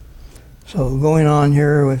 So going on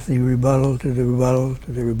here with the rebuttal to the rebuttal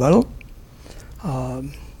to the rebuttal,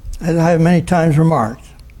 as I have many times remarked,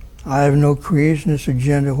 I have no creationist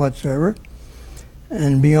agenda whatsoever,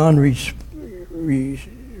 and beyond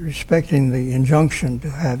respecting the injunction to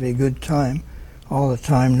have a good time all the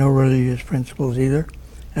time, no religious principles either.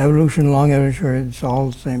 Evolution, long evolution, it's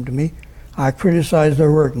all the same to me. I criticize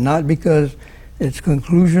their work not because its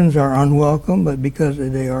conclusions are unwelcome, but because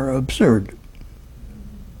they are absurd.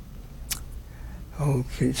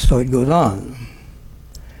 Okay, so it goes on.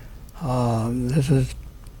 This is,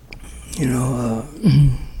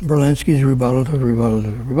 Berlinski's rebuttal to the rebuttal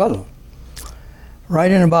to the rebuttal.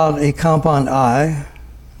 Writing about a compound I,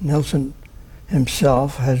 Nielsen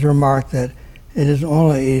himself has remarked that it is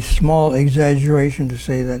only a small exaggeration to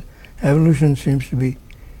say that evolution seems to be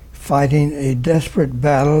fighting a desperate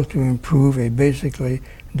battle to improve a basically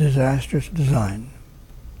disastrous design.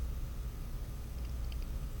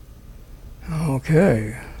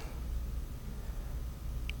 Okay.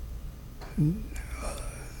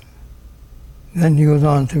 Then he goes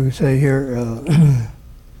on to say here,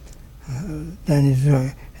 then he's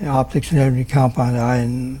optics and every compound I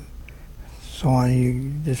and so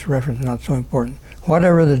on. This reference is not so important.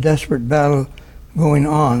 Whatever the desperate battle going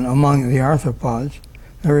on among the arthropods,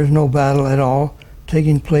 there is no battle at all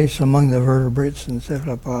taking place among the vertebrates and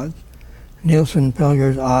cephalopods.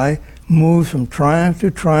 Nielsen-Pelger's eye moves from triumph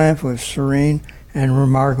to triumph with serene and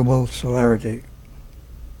remarkable celerity.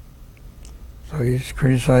 So he's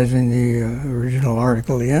criticizing the original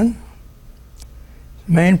article again.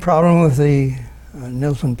 The main problem with the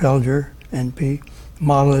Nielsen-Pelger NP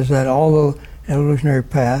model is that although evolutionary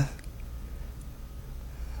path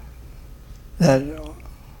that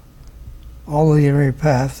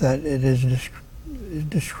it is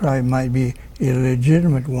described might be a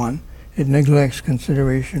legitimate one, it neglects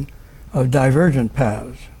consideration of divergent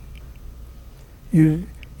paths. Use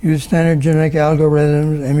standard genetic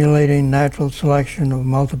algorithms emulating natural selection of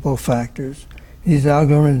multiple factors. These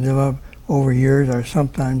algorithms developed over years are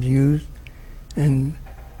sometimes used in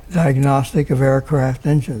diagnostic of aircraft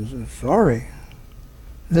engines. Sorry,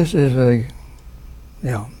 this is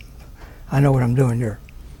I know what I'm doing here.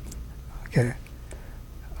 Okay.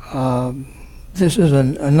 This is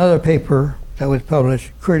another paper that was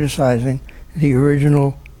published criticizing the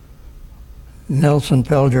original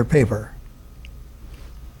Nielsen-Pelger paper.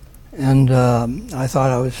 And I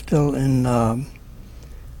thought I was still in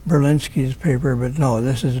Berlinski's paper, but no,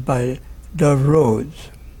 this is by Dove Rhodes.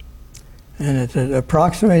 And it's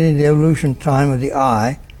approximating the evolution time of the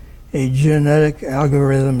eye, a genetic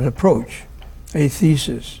algorithm approach, a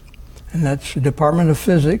thesis. And that's the Department of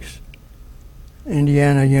Physics,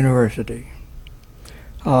 Indiana University.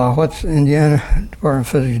 What's Indiana Department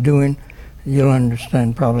of Physics doing? You'll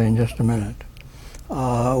understand probably in just a minute.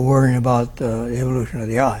 Worrying about the evolution of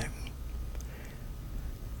the eye.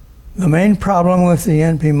 The main problem with the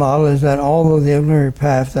NP model is that although the evolutionary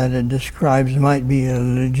path that it describes might be a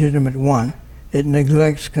legitimate one, it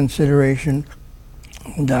neglects consideration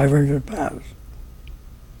of divergent paths.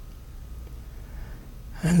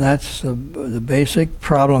 And that's the basic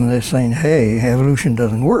problem. They're saying, hey, evolution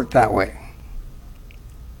doesn't work that way.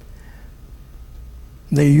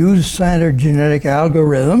 They use standard genetic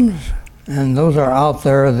algorithms, and those are out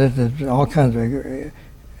there. There's all kinds of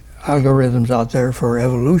algorithms out there for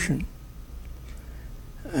evolution.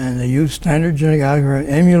 And they use standard genetic algorithms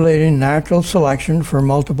emulating natural selection for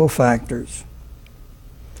multiple factors.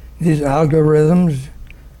 These algorithms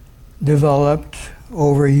developed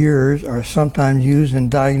over years are sometimes used in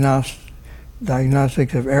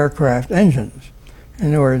diagnostics of aircraft engines. In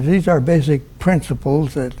other words, these are basic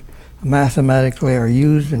principles that mathematically are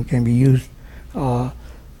used and can be used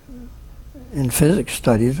in physics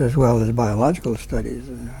studies as well as biological studies.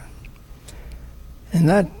 In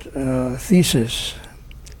that thesis,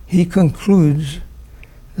 he concludes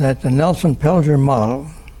that the Nielsen-Pelger model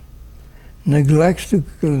neglects to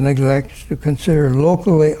consider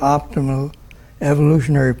locally optimal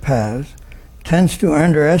evolutionary paths, tends to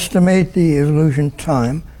underestimate the evolution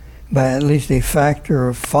time by at least a factor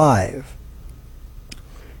of 5.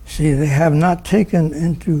 See, they have not taken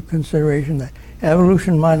into consideration that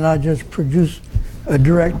evolution might not just produce a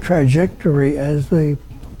direct trajectory as they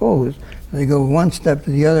propose. They go one step to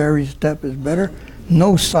the other, every step is better,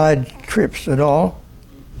 no side trips at all.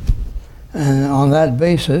 And on that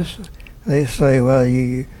basis, they say, well,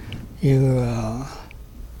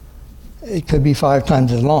 it could be 5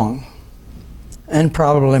 times as long, and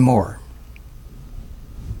probably more.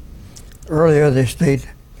 Earlier they state,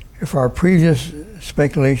 if our previous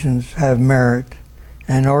speculations have merit,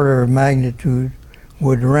 an order of magnitude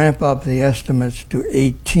would ramp up the estimates to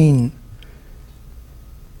 18,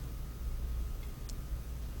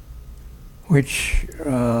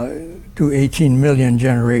 to 18 million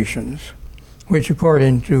generations, which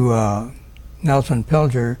according to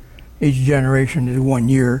Nielsen-Pelger, each generation is 1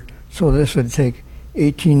 year. So this would take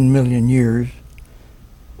 18 million years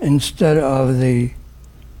instead of the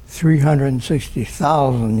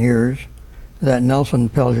 360,000 years that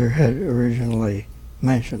Nielsen-Pelger had originally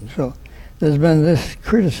mentioned. So there's been this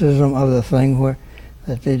criticism of the thing where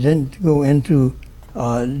that they didn't go into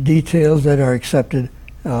details that are accepted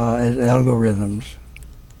as algorithms.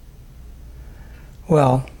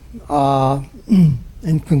 Well,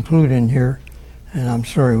 in concluding here, And I'm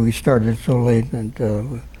sorry we started so late, and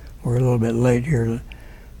we're a little bit late here.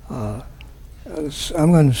 I'm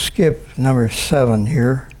going to skip number 7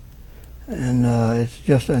 here, and it's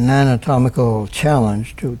just an anatomical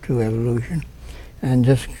challenge to evolution, and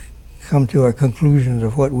just come to our conclusions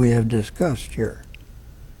of what we have discussed here.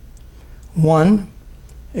 1,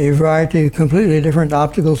 a variety of completely different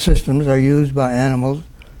optical systems are used by animals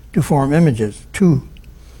to form images. 2,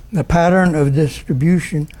 the pattern of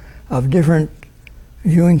distribution of different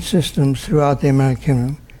viewing systems throughout the animal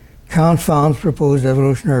kingdom confounds proposed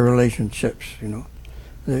evolutionary relationships.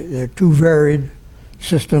 They're 2 varied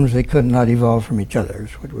systems. They could not evolve from each other,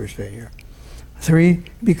 is what we're saying here. 3,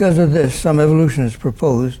 because of this, some evolutionists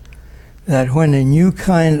propose that when a new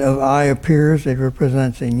kind of eye appears, it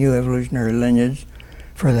represents a new evolutionary lineage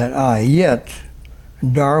for that eye. Yet,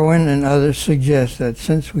 Darwin and others suggest that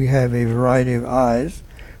since we have a variety of eyes,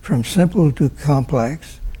 from simple to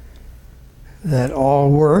complex, that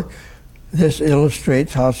all work, this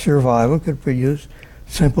illustrates how survival could produce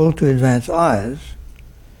simple to advanced eyes,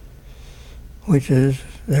 which is,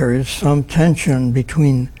 there is some tension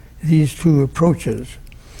between these 2 approaches.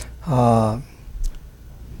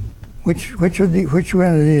 Which one of these are you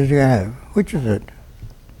going to have? Which is it?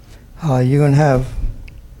 You're going to have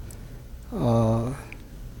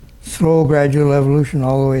slow, gradual evolution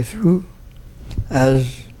all the way through,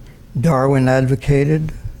 as Darwin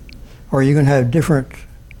advocated, or you're going to have different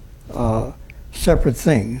separate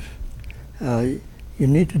things. You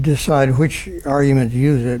need to decide which argument to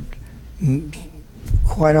use. It.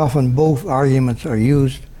 Quite often both arguments are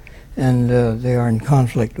used, and they are in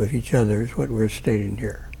conflict with each other, is what we're stating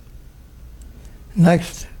here.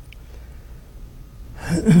 Next,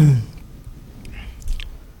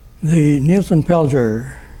 the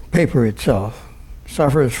Nielsen-Pelger paper itself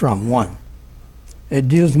suffers from 1. It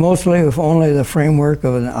deals mostly with only the framework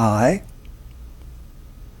of an eye.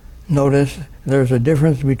 Notice there's a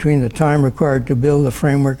difference between the time required to build the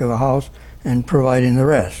framework of a house and providing the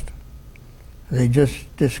rest. They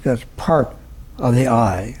just discuss part of the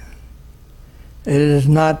eye. It is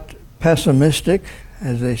not pessimistic,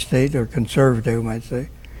 as they state, or conservative, we might say,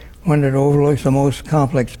 when it overlooks the most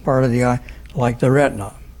complex part of the eye, like the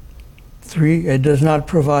retina. 3, it does not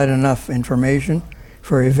provide enough information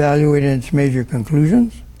for evaluating its major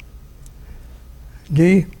conclusions.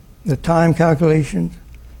 D, the time calculations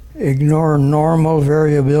ignore normal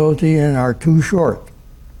variability and are too short.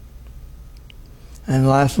 And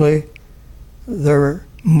lastly, their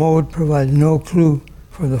mode provides no clue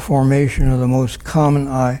for the formation of the most common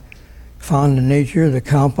eye found in nature, the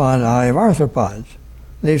compound eye of arthropods.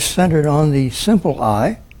 They've centered on the simple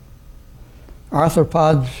eye.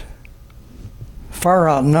 Arthropods far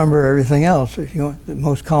outnumber everything else. If you want the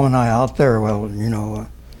most common eye out there, well,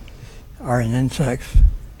 are in insects.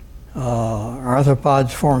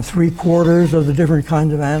 Arthropods form 3/4 of the different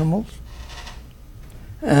kinds of animals,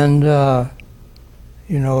 and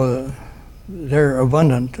they're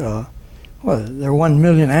abundant. There are 1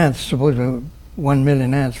 million ants, supposedly 1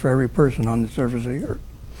 million ants for every person on the surface of the earth.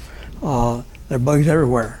 There are bugs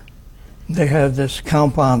everywhere. They have this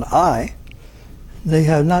compound eye. They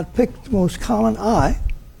have not picked the most common eye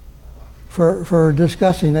for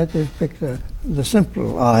discussing it. They've picked the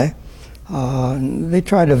simple eye. They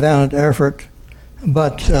tried a valiant effort,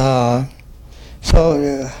 but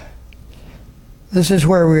this is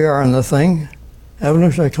where we are in the thing.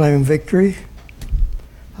 Evolution are claiming victory.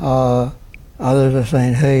 Others are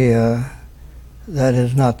saying, hey, that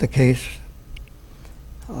is not the case.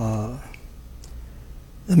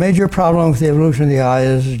 The major problem with the evolution of the eye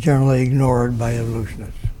is generally ignored by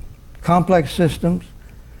evolutionists. Complex systems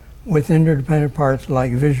with interdependent parts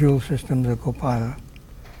like visual systems of copula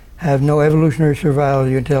have no evolutionary survival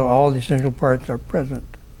until all the essential parts are present.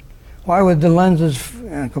 Why would the lenses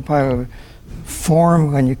and copula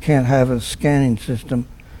form when you can't have a scanning system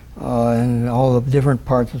and all the different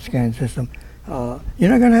parts of the scanning system? You're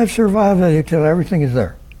not going to have survival until everything is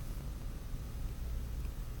there.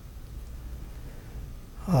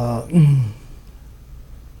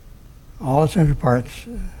 All essential parts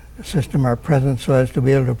system are present so as to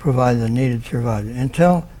be able to provide the needed survival.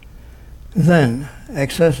 Until then,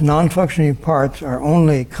 excess non-functioning parts are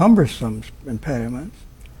only cumbersome impediments.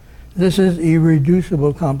 This is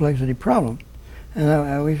irreducible complexity problem. And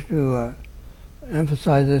I wish to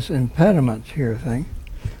emphasize this impediments here thing.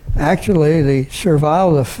 Actually, the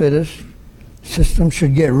survival of the fittest system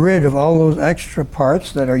should get rid of all those extra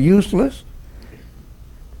parts that are useless.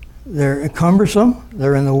 They're cumbersome,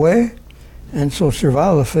 they're in the way, and so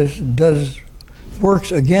survival of the fittest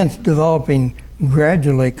works against developing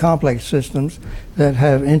gradually complex systems that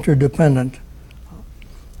have interdependent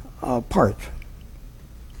parts.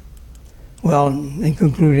 Well, in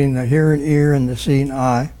concluding, the hearing ear and the seeing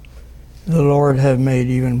eye, the Lord have made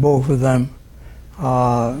even both of them.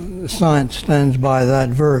 Science stands by that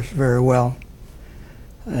verse very well.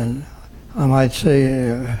 And I might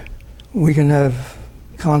say we can have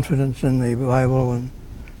confidence in the Bible and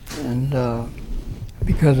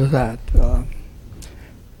because of that.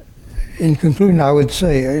 In conclusion, I would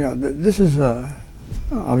say, this is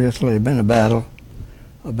obviously been a battle,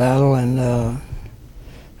 and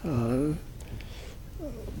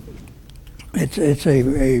it's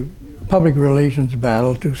a public relations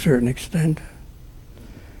battle to a certain extent.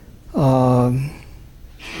 I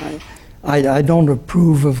don't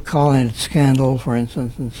approve of calling it scandal, for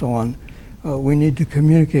instance, and so on. We need to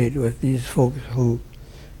communicate with these folks who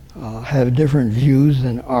have different views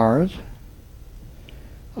than ours.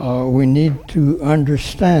 We need to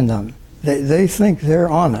understand them. They think they're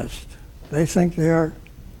honest. They think they are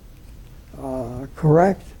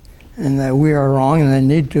correct, and that we are wrong, and they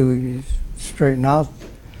need to straighten out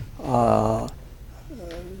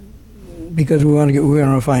because we want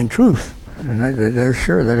to find truth, and they're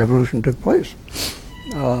sure that evolution took place.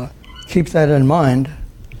 Keep that in mind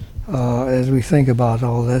as we think about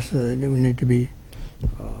all this. We need to be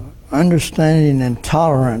understanding and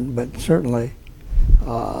tolerant, but certainly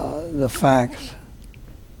the facts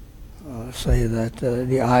say that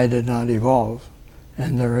the eye did not evolve,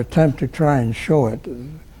 and their attempt to try and show it is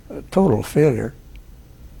a total failure.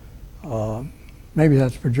 Maybe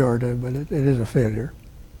that's pejorative, but it is a failure.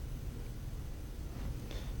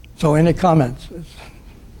 So any comments?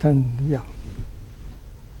 Yeah.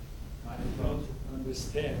 I don't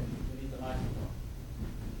understand. We need a microphone.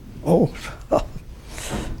 Oh,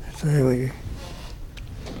 so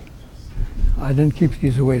I didn't keep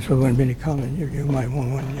these away, so there wouldn't be any comment. You might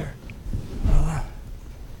want one here.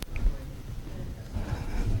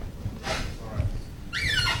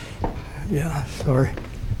 Yeah, sorry.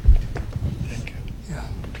 Thank you. Yeah.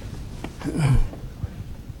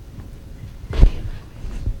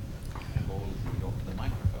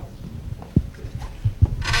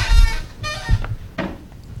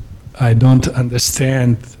 I don't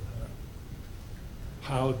understand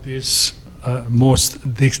how these most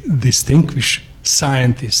distinguished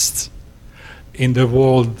scientists in the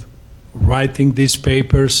world writing these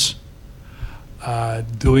papers,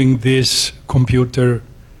 doing these computer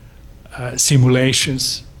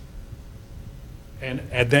simulations, and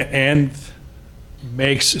at the end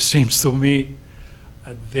seems to me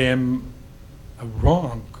them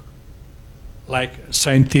wrong, like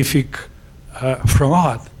scientific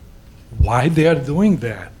fraud. Why they are doing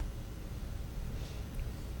that?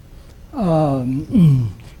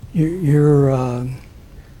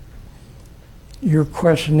 You're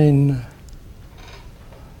questioning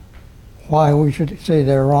why we should say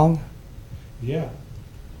they're wrong? Yeah.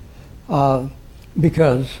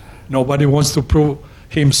 Because Nobody wants to prove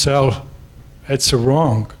himself it's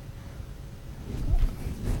wrong.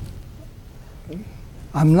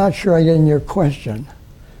 I'm not sure I get in your question.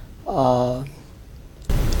 Why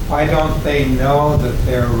don't they know that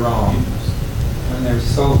they're wrong when they're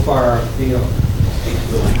so far afield?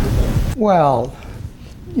 Well,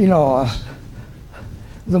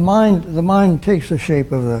 the mind takes the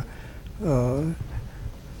shape of the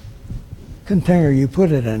container you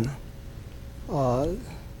put it in,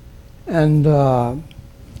 and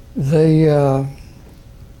they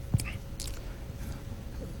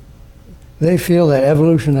feel that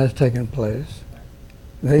evolution has taken place.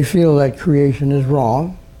 They feel that creation is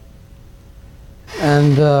wrong,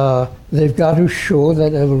 and they've got to show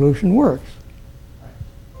that evolution works.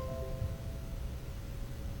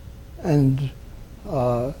 And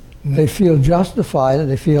they feel justified,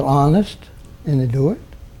 they feel honest, and they do it.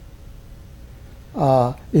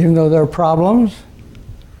 Even though there are problems,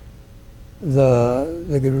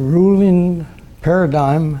 the ruling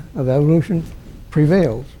paradigm of evolution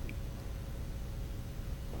prevails.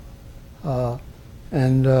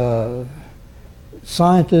 And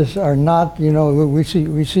scientists are not, we see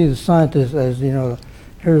the scientists as,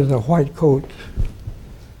 here's the white coat,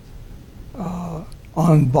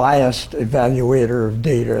 unbiased evaluator of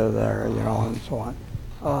data there, and so on.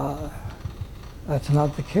 That's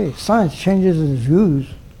not the case. Science changes its views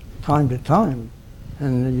time to time,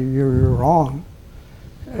 and you're wrong.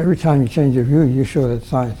 Every time you change your view, you show that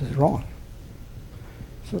science is wrong.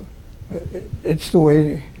 So it's the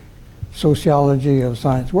way sociology of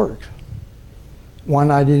science works.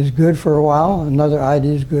 One idea is good for a while, another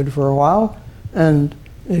idea is good for a while, and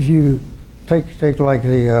if you take like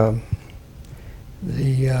the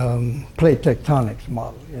plate tectonics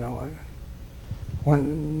model,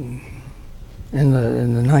 when in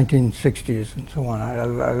the 1960s and so on. I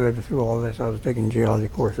lived through all this. I was taking geology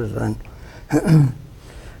courses then.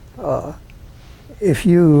 If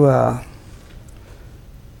you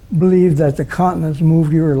believed that the continents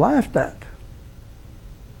moved, you were laughed at.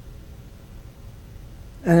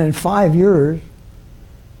 And in 5 years,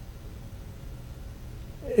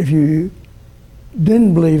 if you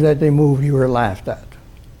didn't believe that they moved, you were laughed at.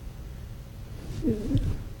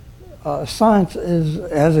 Science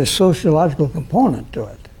has a sociological component to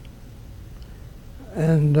it,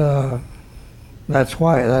 and that's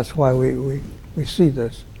why we see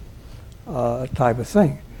this type of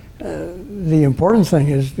thing. The important thing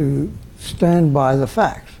is to stand by the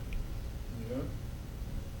facts.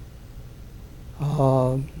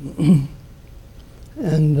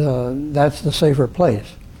 And that's the safer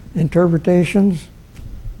place. Interpretations,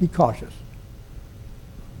 be cautious.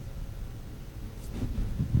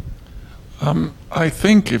 I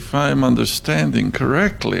think, if I'm understanding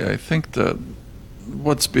correctly, I think that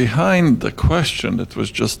what's behind the question that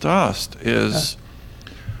was just asked is,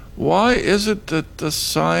 why is it that the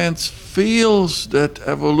science feels that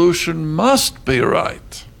evolution must be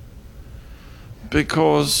right?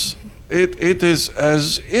 Because it is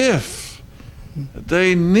as if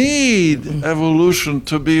they need evolution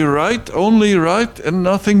to be right, only right, and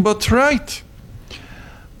nothing but right.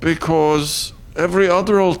 Because every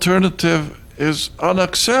other alternative is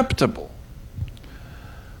unacceptable.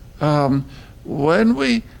 When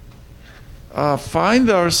we find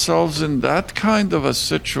ourselves in that kind of a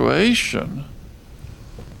situation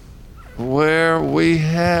where we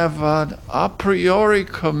have an a priori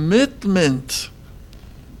commitment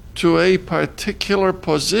to a particular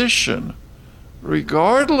position,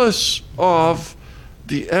 regardless of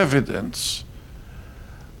the evidence,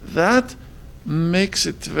 that makes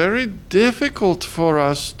it very difficult for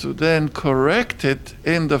us to then correct it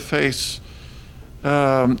in the face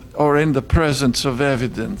or in the presence of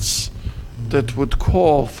evidence that would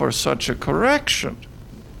call for such a correction.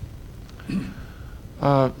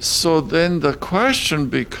 So then the question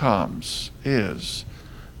becomes is,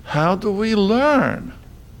 how do we learn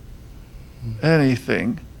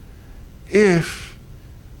anything if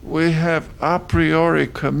we have a priori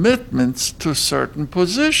commitments to certain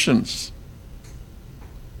positions?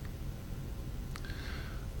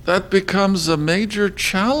 That becomes a major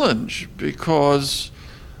challenge because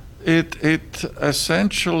it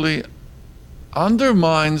essentially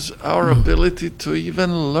undermines our ability to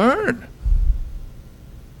even learn.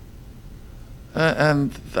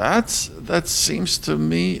 And that seems to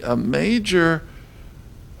me a major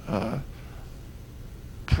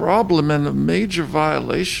problem and a major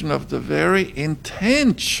violation of the very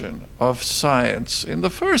intention of science in the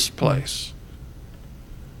first place,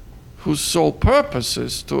 whose sole purpose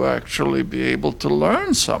is to actually be able to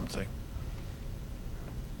learn something.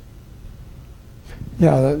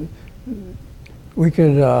 Yeah, we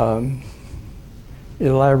could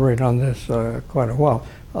elaborate on this quite a while.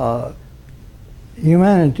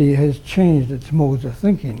 Humanity has changed its modes of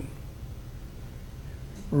thinking.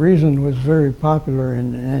 Reason was very popular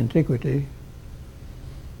in antiquity.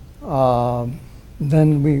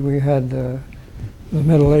 Then we had the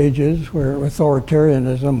Middle Ages, where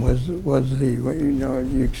authoritarianism was the,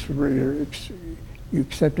 you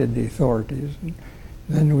accepted the authorities. And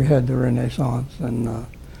then we had the Renaissance and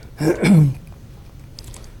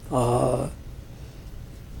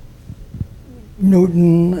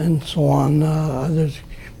Newton and so on. Others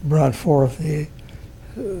brought forth the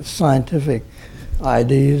scientific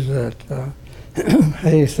ideas that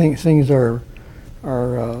hey, things are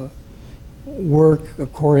work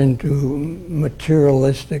according to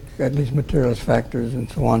materialistic, at least materialist factors and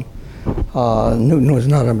so on. Newton was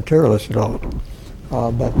not a materialist at all,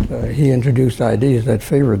 but he introduced ideas that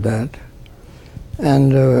favored that.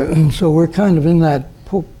 And so we're kind of in that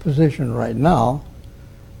position right now,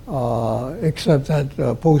 except that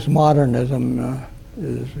postmodernism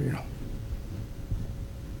is,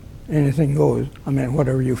 anything goes. I mean,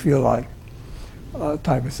 whatever you feel like,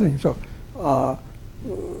 type of thing. So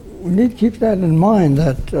we need to keep that in mind.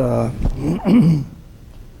 That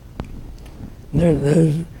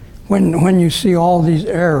there's when you see all these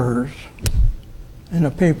errors in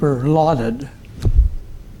a paper lauded,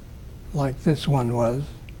 like this one was,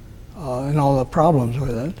 and all the problems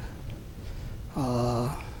with it,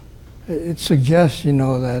 it suggests,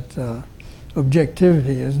 that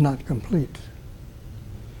objectivity is not complete.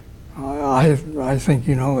 I think,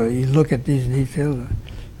 you look at these details,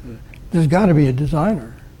 there's got to be a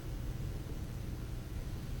designer.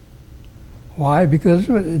 Why? Because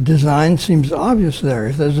design seems obvious there.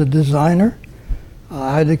 If there's a designer,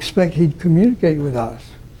 I'd expect he'd communicate with us.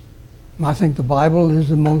 I think the Bible is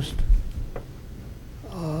the most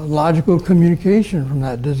logical communication from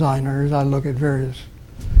that designer as I look at various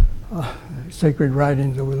sacred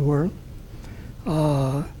writings of the world.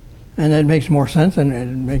 And it makes more sense, and it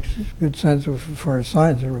makes good sense for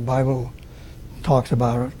science. The Bible talks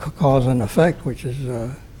about cause and effect, which is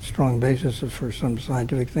a strong basis for some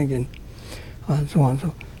scientific thinking, and so on.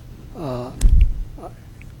 So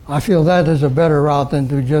I feel that is a better route than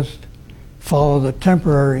to just follow the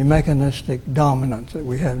temporary mechanistic dominance that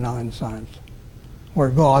we have now in science, where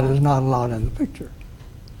God is not allowed in the picture.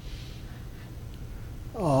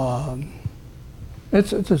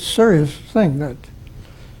 It's a serious thing that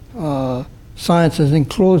science has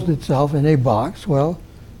enclosed itself in a box. Well,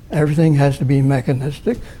 everything has to be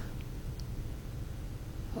mechanistic.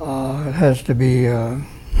 It has to be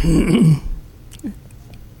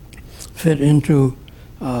fit into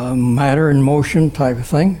matter and motion type of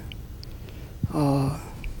thing.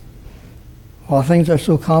 While things are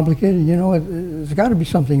so complicated, you know, there's got to be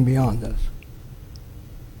something beyond this.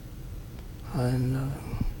 And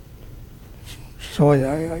so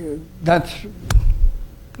that's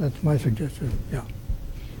my suggestion, yeah.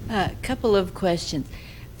 A couple of questions.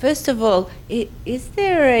 First of all, is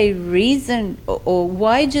there a reason, or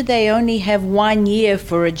why do they only have 1 year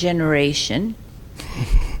for a generation?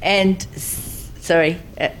 And, sorry.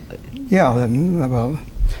 Yeah, well,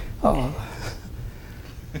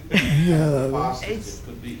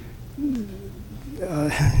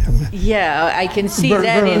 yeah, I can see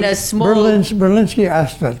that in a small... Berlinski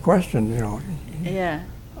asked that question, you know. Yeah.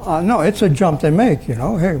 No, it's a jump they make, you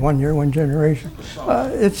know. Hey, 1 year, one generation.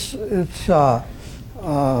 It's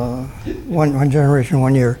one generation,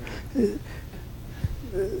 1 year.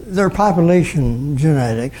 Their population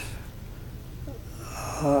genetics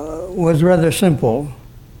was rather simple,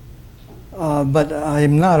 but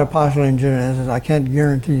I'm not a postulate geneticist. I can't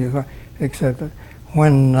guarantee you, except that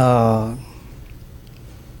when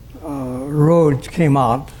Rhodes came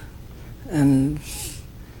out and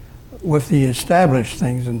with the established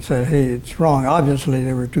things and said, hey, it's wrong. Obviously,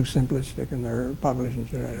 they were too simplistic in their population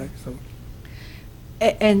genetics. So.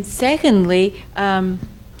 And secondly,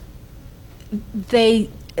 they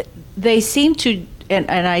seem to, and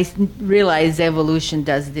I realize evolution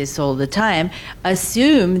does this all the time,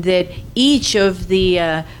 assume that each of the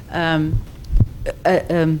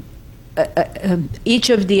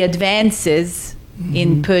advances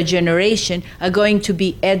in per generation are going to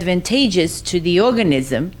be advantageous to the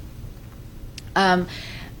organism. But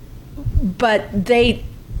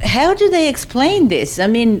how do they explain this? I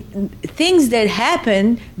mean, things that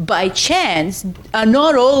happen by chance are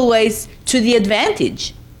not always to the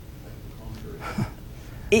advantage.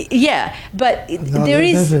 Yeah, but No,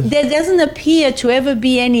 there doesn't appear to ever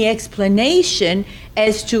be any explanation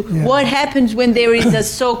as to what happens when there is a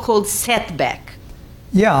so-called setback.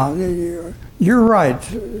 Yeah, you're right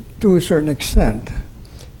to a certain extent,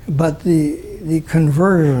 but the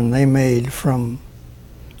conversion they made from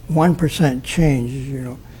 1% change, you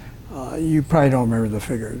know, you probably don't remember the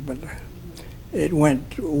figures, but it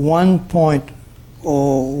went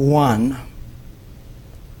 1.01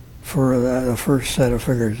 for the first set of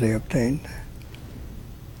figures they obtained,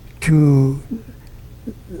 to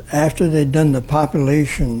after they'd done the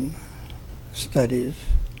population studies,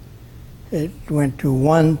 it went to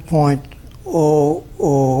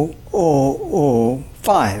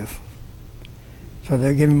 1.00005. So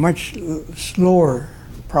they're giving much slower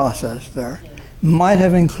process there. Might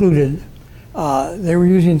have included, they were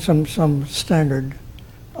using some standard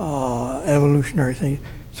evolutionary thing.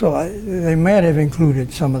 So they might have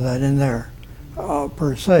included some of that in there,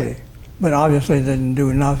 per se. But obviously they didn't do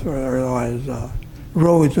enough, or otherwise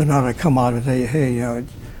Rhodes would not have come out and say, hey, you know,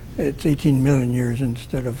 it's 18 million years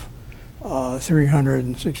instead of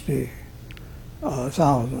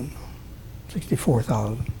 360,000,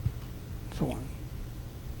 64,000, so on.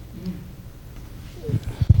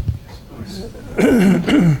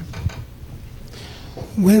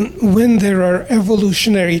 When there are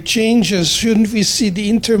evolutionary changes, shouldn't we see the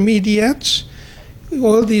intermediates?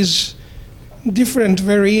 All these different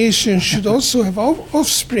variations should also have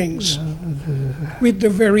offsprings with the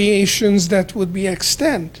variations that would be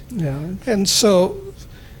extant. Yeah. And so,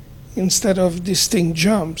 instead of distinct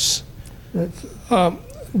jumps.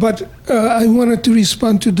 But I wanted to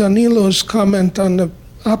respond to Danilo's comment on the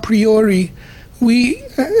a priori. We,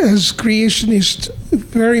 as creationists,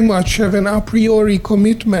 very much have an a priori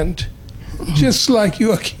commitment, just like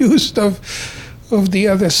you accused of the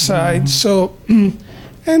other side. So,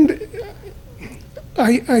 and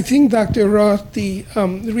I think, Dr. Roth, the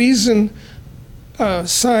reason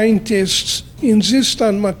scientists insist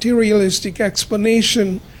on materialistic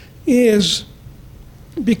explanation is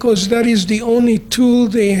because that is the only tool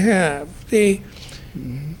they have.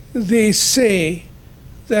 They say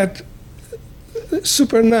that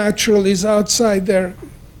supernatural is outside their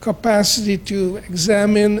capacity to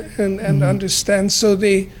examine and understand, so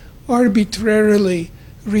they arbitrarily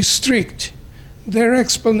restrict their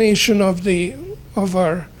explanation of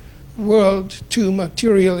our world to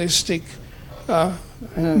materialistic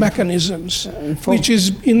mechanisms, which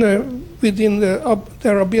is within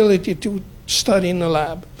their ability to study in a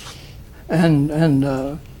lab.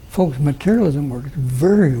 And folks, materialism works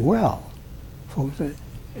very well. Folks,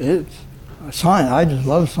 it's science. I just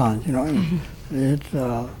love science. You know, it's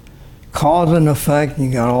cause and effect.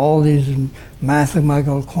 You got all these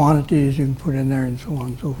mathematical quantities you can put in there, and so on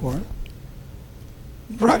and so forth.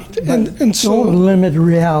 Right, and so don't limit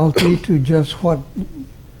reality to just what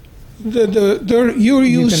your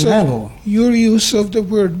use can handle. Your use of the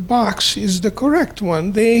word box is the correct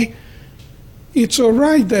one. It's all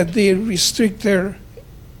right that they restrict their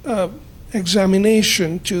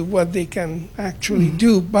examination to what they can actually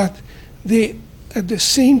do, but they at the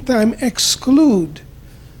same time exclude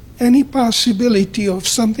any possibility of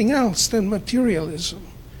something else than materialism.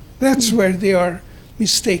 That's where they are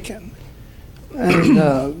mistaken.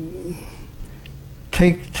 And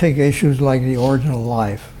take issues like the origin of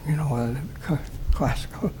life. You know,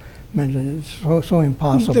 classical mentioned it's so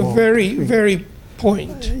impossible. The very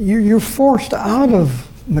point. You're forced out of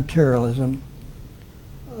materialism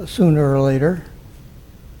sooner or later,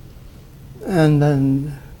 and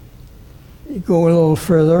then you go a little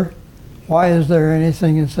further. Why is there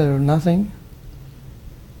anything instead of nothing?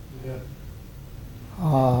 Yeah.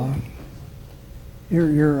 I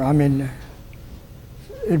mean,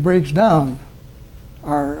 it breaks down.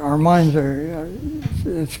 Our minds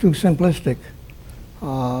it's too simplistic.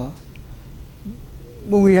 But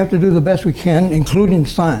we have to do the best we can, including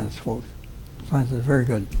science, folks. Science is very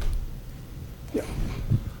good.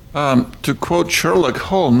 Yeah. To quote Sherlock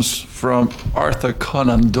Holmes from Arthur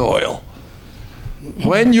Conan Doyle,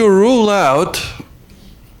 when you rule out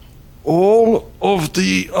all of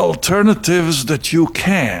the alternatives that you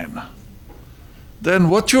can, then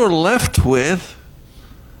what you're left with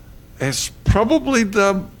is probably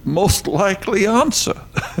the most likely answer.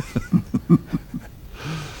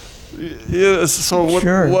 Yes, so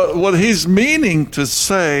Sure. what he's meaning to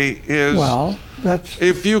say is, Well, that's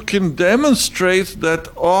if you can demonstrate that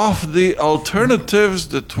of the alternatives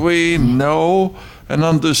that we know and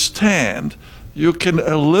understand, you can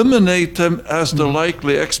eliminate them as the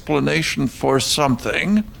likely explanation for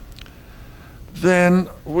something, then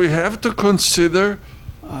we have to consider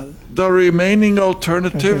the remaining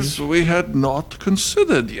alternatives we had not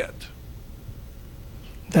considered yet.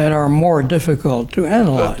 that are more difficult to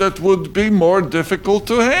analyze. That would be more difficult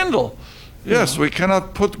to handle. Yes, we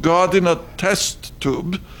cannot put God in a test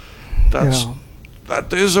tube.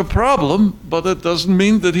 That is a problem, but it doesn't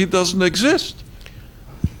mean that he doesn't exist.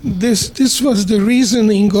 This was the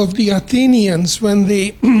reasoning of the Athenians when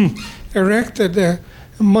they erected a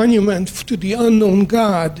monument to the unknown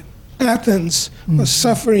god. Athens was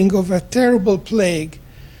suffering of a terrible plague,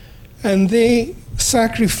 and they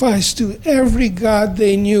sacrificed to every god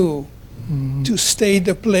they knew to stay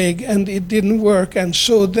the plague, and it didn't work. And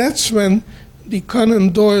so that's when the Conan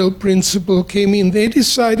Doyle principle came in. They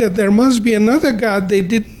decided there must be another god they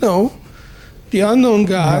didn't know, the unknown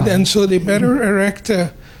god, and so they better erect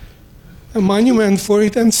a monument for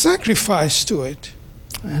it and sacrifice to it.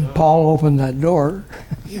 And Paul opened that door.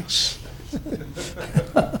 Yes.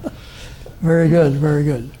 Very good, very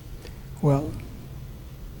good. Well,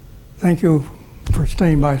 thank you for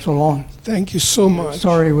staying by so long. Thank you so much.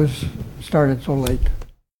 Sorry it was started so late.